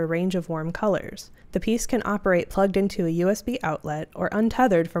LEDs through a range of warm colors. The piece can operate plugged into a USB outlet or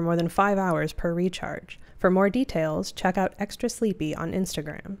untethered for more than 5 hours per recharge. For more details, check out Extra Sleepy on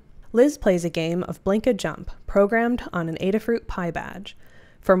Instagram. Liz plays a game of Blink a Jump, programmed on an Adafruit Pi badge.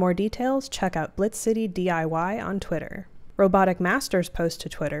 For more details, check out Blitz City DIY on Twitter. Robotic Masters posts to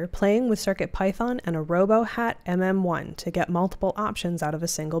Twitter playing with CircuitPython and a RoboHat MM1 to get multiple options out of a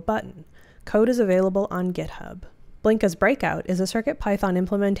single button. Code is available on GitHub. Blinka's Breakout is a CircuitPython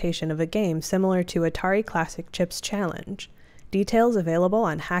implementation of a game similar to Atari Classic Chips Challenge. Details available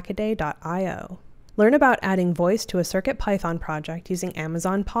on hackaday.io. Learn about adding voice to a CircuitPython project using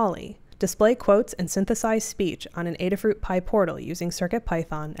Amazon Polly. Display quotes and synthesize speech on an Adafruit Pi portal using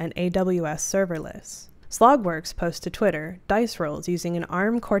CircuitPython and AWS serverless. Slogworks posts to Twitter dice rolls using an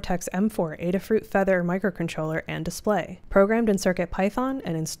ARM Cortex-M4 Adafruit Feather microcontroller and display, programmed in CircuitPython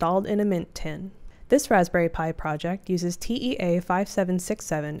and installed in a Mint tin. This Raspberry Pi project uses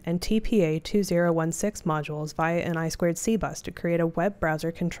TEA5767 and TPA2016 modules via an I2C bus to create a web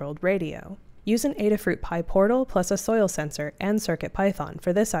browser-controlled radio. Use an Adafruit Pi portal plus a soil sensor and CircuitPython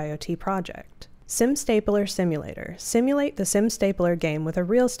for this IoT project. Sim Stapler Simulator. Simulate the Sim Stapler game with a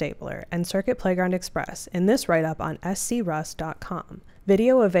real stapler and Circuit Playground Express in this write-up on scrust.com.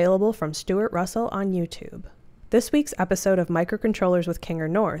 Video available from Stuart Russell on YouTube. This week's episode of Microcontrollers with Kinger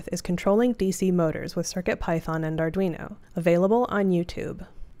North is Controlling DC Motors with CircuitPython and Arduino, available on YouTube.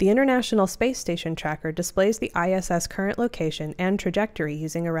 The International Space Station Tracker displays the ISS current location and trajectory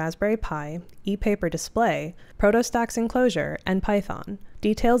using a Raspberry Pi, ePaper display, ProtoStacks enclosure, and Python.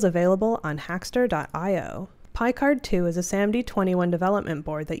 Details available on hackster.io. PyCard 2 is a SAMD21 development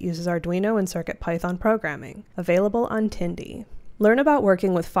board that uses Arduino and CircuitPython programming, available on Tindy. Learn about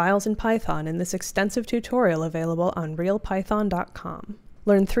working with files in Python in this extensive tutorial available on realpython.com.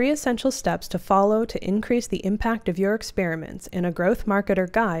 Learn 3 essential steps to follow to increase the impact of your experiments in a Growth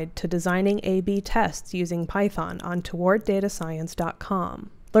Marketer Guide to Designing A/B Tests using Python on towarddatascience.com.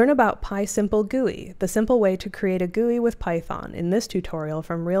 Learn about PySimple GUI, the simple way to create a GUI with Python in this tutorial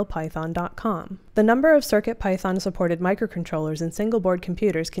from realpython.com. The number of CircuitPython-supported microcontrollers in single-board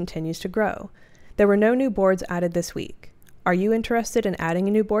computers continues to grow. There were no new boards added this week. Are you interested in adding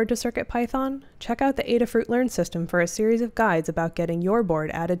a new board to CircuitPython? Check out the Adafruit Learn System for a series of guides about getting your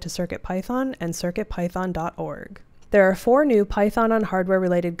board added to CircuitPython and circuitpython.org. There are 4 new Python on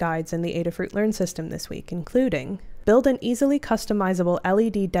hardware-related guides in the Adafruit Learn System this week, including Build an easily customizable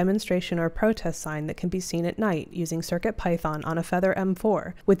LED demonstration or protest sign that can be seen at night using CircuitPython on a Feather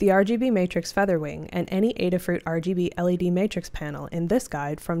M4 with the RGB Matrix Featherwing and any Adafruit RGB LED Matrix panel in this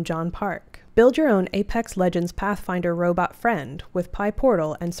guide from John Park. Build your own Apex Legends Pathfinder robot friend with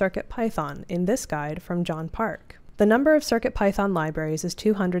PyPortal and CircuitPython in this guide from John Park. The number of CircuitPython libraries is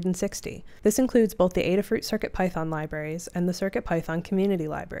 260. This includes both the Adafruit CircuitPython libraries and the CircuitPython community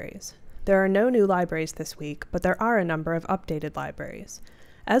libraries. There are no new libraries this week, but there are a number of updated libraries.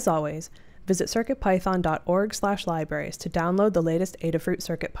 As always, visit circuitpython.org/libraries to download the latest Adafruit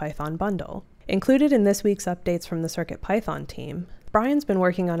CircuitPython bundle. Included in this week's updates from the CircuitPython team, Brian's been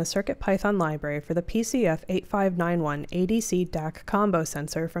working on a CircuitPython library for the PCF8591 ADC DAC combo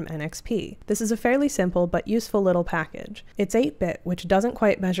sensor from NXP. This is a fairly simple but useful little package. It's 8-bit, which doesn't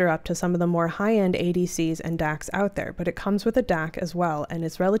quite measure up to some of the more high-end ADCs and DACs out there, but it comes with a DAC as well, and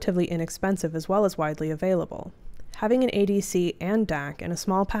it's relatively inexpensive as well as widely available. Having an ADC and DAC in a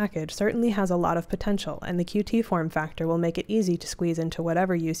small package certainly has a lot of potential, and the Qt form factor will make it easy to squeeze into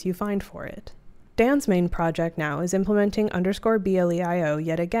whatever use you find for it. Dan's main project now is implementing _BLEIO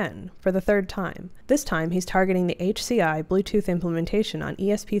yet again, for the third time. This time he's targeting the HCI Bluetooth implementation on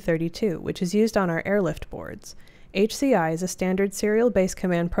ESP32, which is used on our Airlift boards. HCI is a standard serial base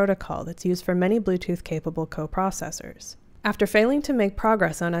command protocol that's used for many Bluetooth-capable coprocessors. After failing to make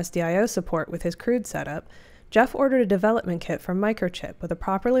progress on SDIO support with his crude setup, Jeff ordered a development kit from Microchip with a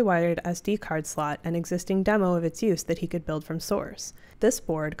properly wired SD card slot and existing demo of its use that he could build from source. This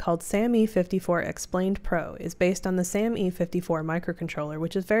board, called SAM-E54 Explained Pro, is based on the SAM-E54 microcontroller,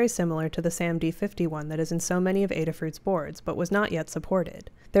 which is very similar to the SAMD51 that is in so many of Adafruit's boards, but was not yet supported.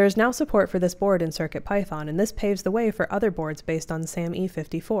 There is now support for this board in CircuitPython, and this paves the way for other boards based on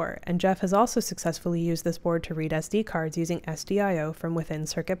SAM-E54, and Jeff has also successfully used this board to read SD cards using SDIO from within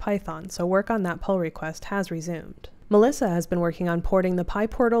CircuitPython, so work on that pull request has resumed. Melissa has been working on porting the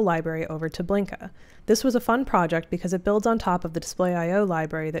PyPortal library over to Blinka. This was a fun project because it builds on top of the Display.io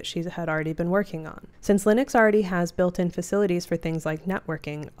library that she had already been working on. Since Linux already has built-in facilities for things like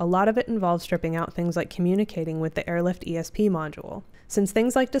networking, a lot of it involves stripping out things like communicating with the Airlift ESP module. Since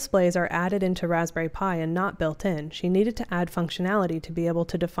things like displays are added into Raspberry Pi and not built in, she needed to add functionality to be able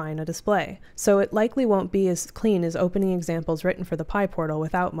to define a display, so it likely won't be as clean as opening examples written for the PyPortal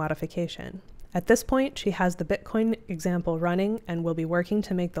without modification. At this point, she has the Bitcoin example running and will be working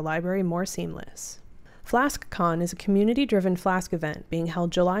to make the library more seamless. FlaskCon is a community-driven Flask event being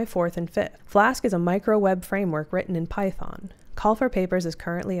held July 4th and 5th. Flask is a micro-web framework written in Python. Call for papers is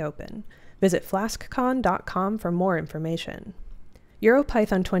currently open. Visit flaskcon.com for more information.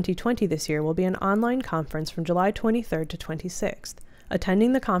 EuroPython 2020 this year will be an online conference from July 23rd to 26th.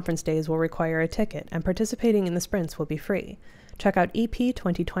 Attending the conference days will require a ticket, and participating in the sprints will be free. Check out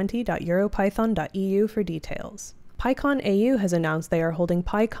ep2020.europython.eu for details. PyCon AU has announced they are holding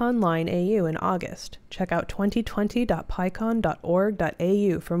PyCon Line AU in August. Check out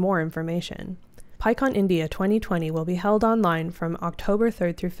 2020.pycon.org.au for more information. PyCon India 2020 will be held online from October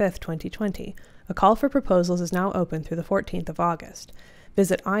 3rd through 5th, 2020. A call for proposals is now open through the 14th of August.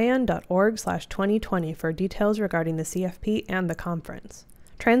 Visit ian.org/2020 for details regarding the CFP and the conference.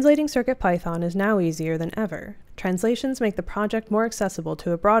 Translating CircuitPython is now easier than ever. Translations make the project more accessible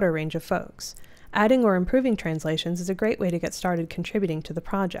to a broader range of folks. Adding or improving translations is a great way to get started contributing to the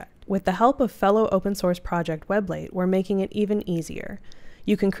project. With the help of fellow open source project Weblate, we're making it even easier.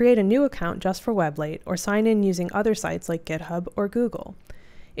 You can create a new account just for Weblate or sign in using other sites like GitHub or Google.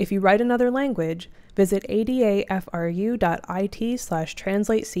 If you write another language, visit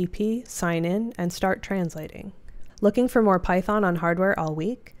adafru.it/translatecp, sign in, and start translating. Looking for more Python on hardware all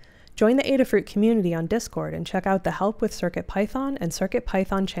week? Join the Adafruit community on Discord and check out the Help with CircuitPython and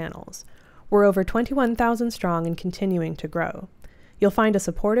CircuitPython channels. We're over 21,000 strong and continuing to grow. You'll find a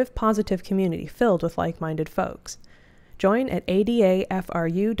supportive, positive community filled with like-minded folks. Join at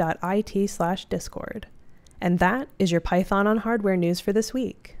adafru.it/discord. And that is your Python on hardware news for this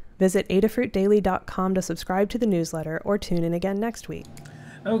week. Visit adafruitdaily.com to subscribe to the newsletter or tune in again next week.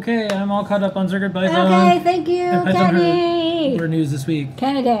 Okay, I'm all caught up on CircuitPython. Okay, thank you, Kenny. Hardware news this week.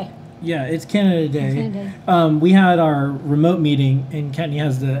 Canada. Yeah, it's Canada Day. Canada Day. We had our remote meeting, and Kenny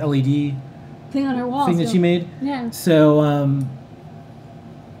has the LED thing on her wall. thing that she made. Yeah. So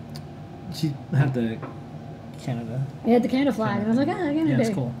she had the Canada. I had the Canada flag, and I was like, Canada Yeah, Day.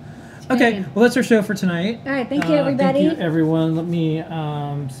 it's cool. Okay, well, that's our show for tonight. All right, thank you, everybody. Thank you, everyone. Let me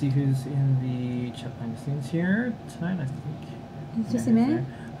see who's in the chat behind the scenes here tonight. I think. Is Jessie May?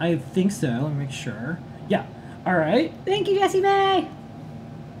 I think so. Let me make sure. Yeah. All right. Thank you, Jessie May.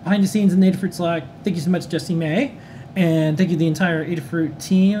 Behind the scenes in Adafruit Slack, thank you so much, Jessie May. And thank you to the entire Adafruit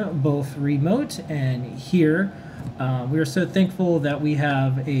team, both remote and here We are so thankful that we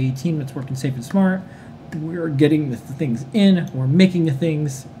have a team that's working safe and smart. We're getting the things in. We're making the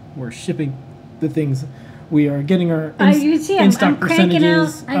things. We're shipping the things. We are getting our you see, I'm in-stock cranking out.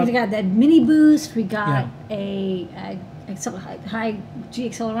 percentages. I got that mini boost. We got Yeah. a high G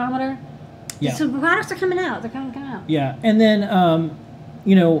accelerometer. Yeah. So products are coming out. They're coming out. Yeah, and then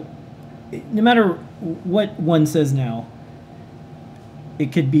you know, no matter what one says now,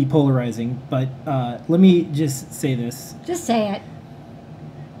 it could be polarizing. But let me just say this: Just say it.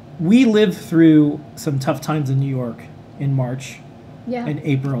 we lived through some tough times in New York in March, Yeah. and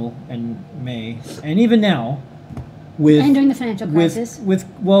April, and May, and even now, with And during the financial crisis. with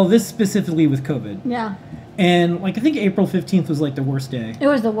well, this specifically with COVID, Yeah. and like I think April 15th was like the worst day. It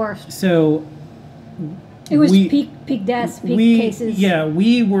was the worst. So It was we- peak deaths, peak cases. Yeah,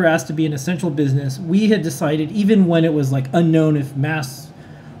 we were asked to be an essential business. We had decided, even when it was like unknown if masks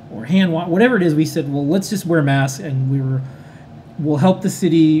or hand wash, whatever it is, we said, well, let's just wear masks, and we'll help the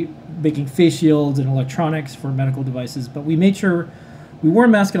city making face shields and electronics for medical devices. But we made sure we wore a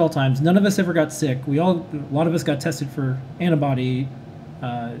mask at all times. None of us ever got sick. A lot of us got tested for antibody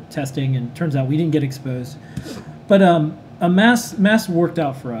testing, and turns out we didn't get exposed. But a mask worked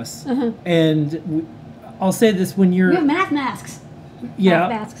out for us, and I'll say this: when you're We have math masks. yeah,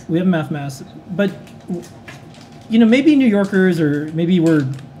 masks. we have math masks, but you know, maybe New Yorkers, or maybe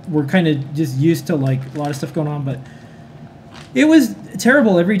we're kind of just used to like a lot of stuff going on, but it was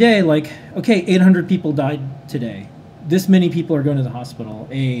terrible every day. Like, okay, 800 people died today. This many people are going to the hospital.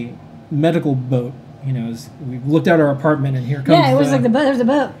 A medical boat, you know, we looked out our apartment, and here comes Yeah, it was like the boat. There's a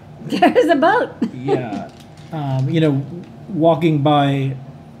boat. There's a boat. yeah, you know, walking by,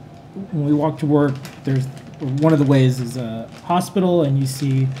 when we walk to work, there's one of the ways is a hospital, and you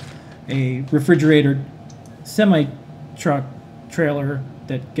see a refrigerator semi truck trailer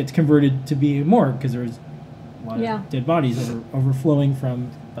that gets converted to be a morgue because there's a lot Yeah. of dead bodies overflowing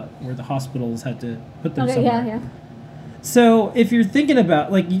from where the hospitals had to put them Okay, somewhere. yeah. So if you're thinking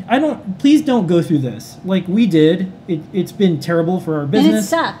about, like, please don't go through this like we did. It's been terrible for our And business, it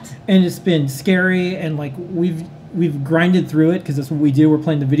sucked. and it's been scary, and like we've grinded through it because that's what we do. We're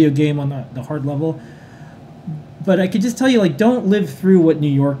playing the video game on the hard level. But I could just tell you, like, don't live through what New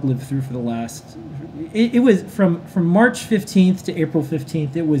York lived through for the last. It was from March 15th to April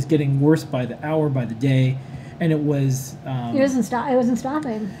 15th. It was getting worse by the hour, by the day, and it was. It wasn't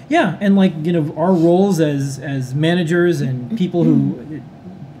stopping. Yeah, and like, you know, our roles as managers and people who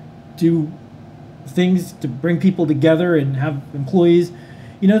do things to bring people together and have employees,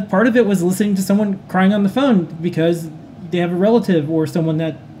 you know, part of it was listening to someone crying on the phone because they have a relative or someone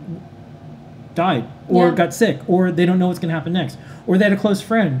that died or Yeah. got sick, or they don't know what's going to happen next, or they had a close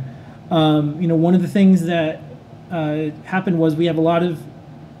friend. You know, one of the things that happened was we have a lot of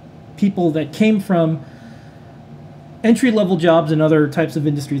people that came from entry-level jobs in other types of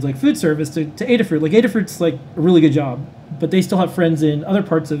industries like food service to Adafruit. Like, Adafruit's like a really good job, but they still have friends in other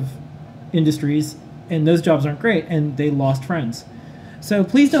parts of industries, and those jobs aren't great, and they lost friends. So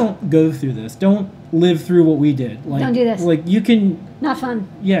please don't go through this. Don't live through what we did. Like, Don't do this. Like, you can, Not fun.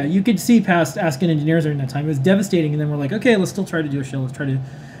 yeah, you could see past Asking Engineers during that time. It was devastating, and then we're like, okay, let's still try to do a show. Let's try to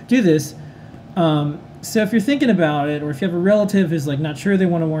do this. So if you're thinking about it, or if you have a relative who's like not sure they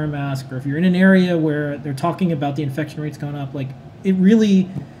want to wear a mask, or if you're in an area where they're talking about the infection rates going up, like, it really,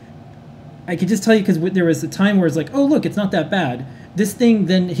 I could just tell you, because there was a time where it's like, oh, look, it's not that bad. This thing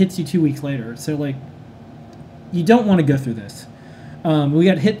then hits you 2 weeks later. So, like, you don't want to go through this. We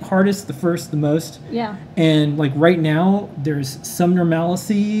got hit hardest, the most. Yeah. And like right now, there's some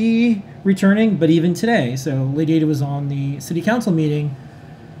normalcy returning, but even today, so Lady Ada was on the city council meeting,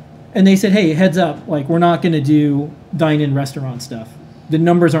 and they said, hey, heads up, like, we're not going to do dine-in restaurant stuff. The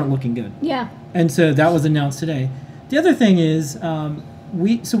numbers aren't looking good. Yeah. And so that was announced today. The other thing is,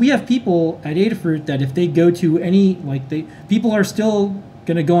 we have people at Adafruit that if they go to any, like, people are still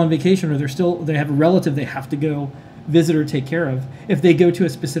going to go on vacation, or they have a relative they have to go visit or take care of. If they go to a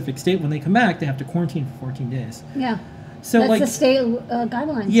specific state, when they come back, they have to quarantine for 14 days. Yeah. So That's like, the state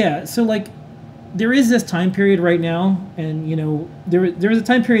guidelines. yeah, so like, there is this time period right now, and you know, there was a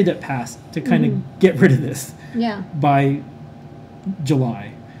time period that passed to kind of get rid of this Yeah. by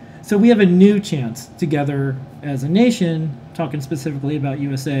July. So we have a new chance together as a nation, talking specifically about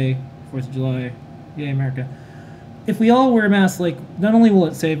USA, 4th of July, yay America. If we all wear masks, like, not only will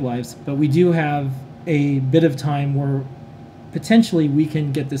it save lives, but we do have a bit of time where potentially we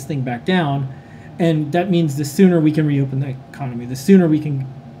can get this thing back down, and that means the sooner we can reopen the economy, the sooner we can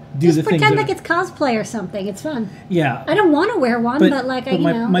do Just the things pretend that like it's cosplay or something. It's fun. yeah. I don't want to wear one, but like, but you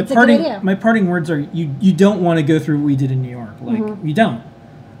know, my it's parting a good idea. my parting words are, you don't want to go through what we did in New York. Like, you don't.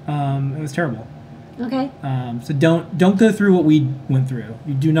 It was terrible. Okay. So don't go through what we went through.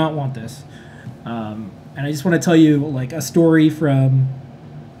 You do not want this. And I just want to tell you like a story from,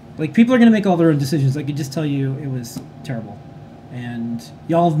 like, people are going to make all their own decisions. I could just tell you it was terrible. And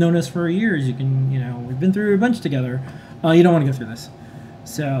y'all have known us for years. You can, we've been through a bunch together. You don't want to go through this.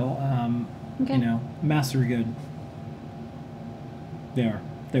 So, Okay. masks are good. They are.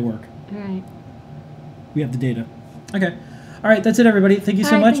 They work. All right. We have the data. Okay. All right. That's it, everybody. Thank you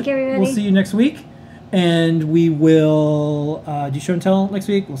so much. Thank you, everybody. We'll see you next week. And we will do show and tell next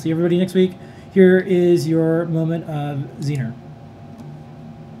week. We'll see everybody next week. Here is your moment of Zener.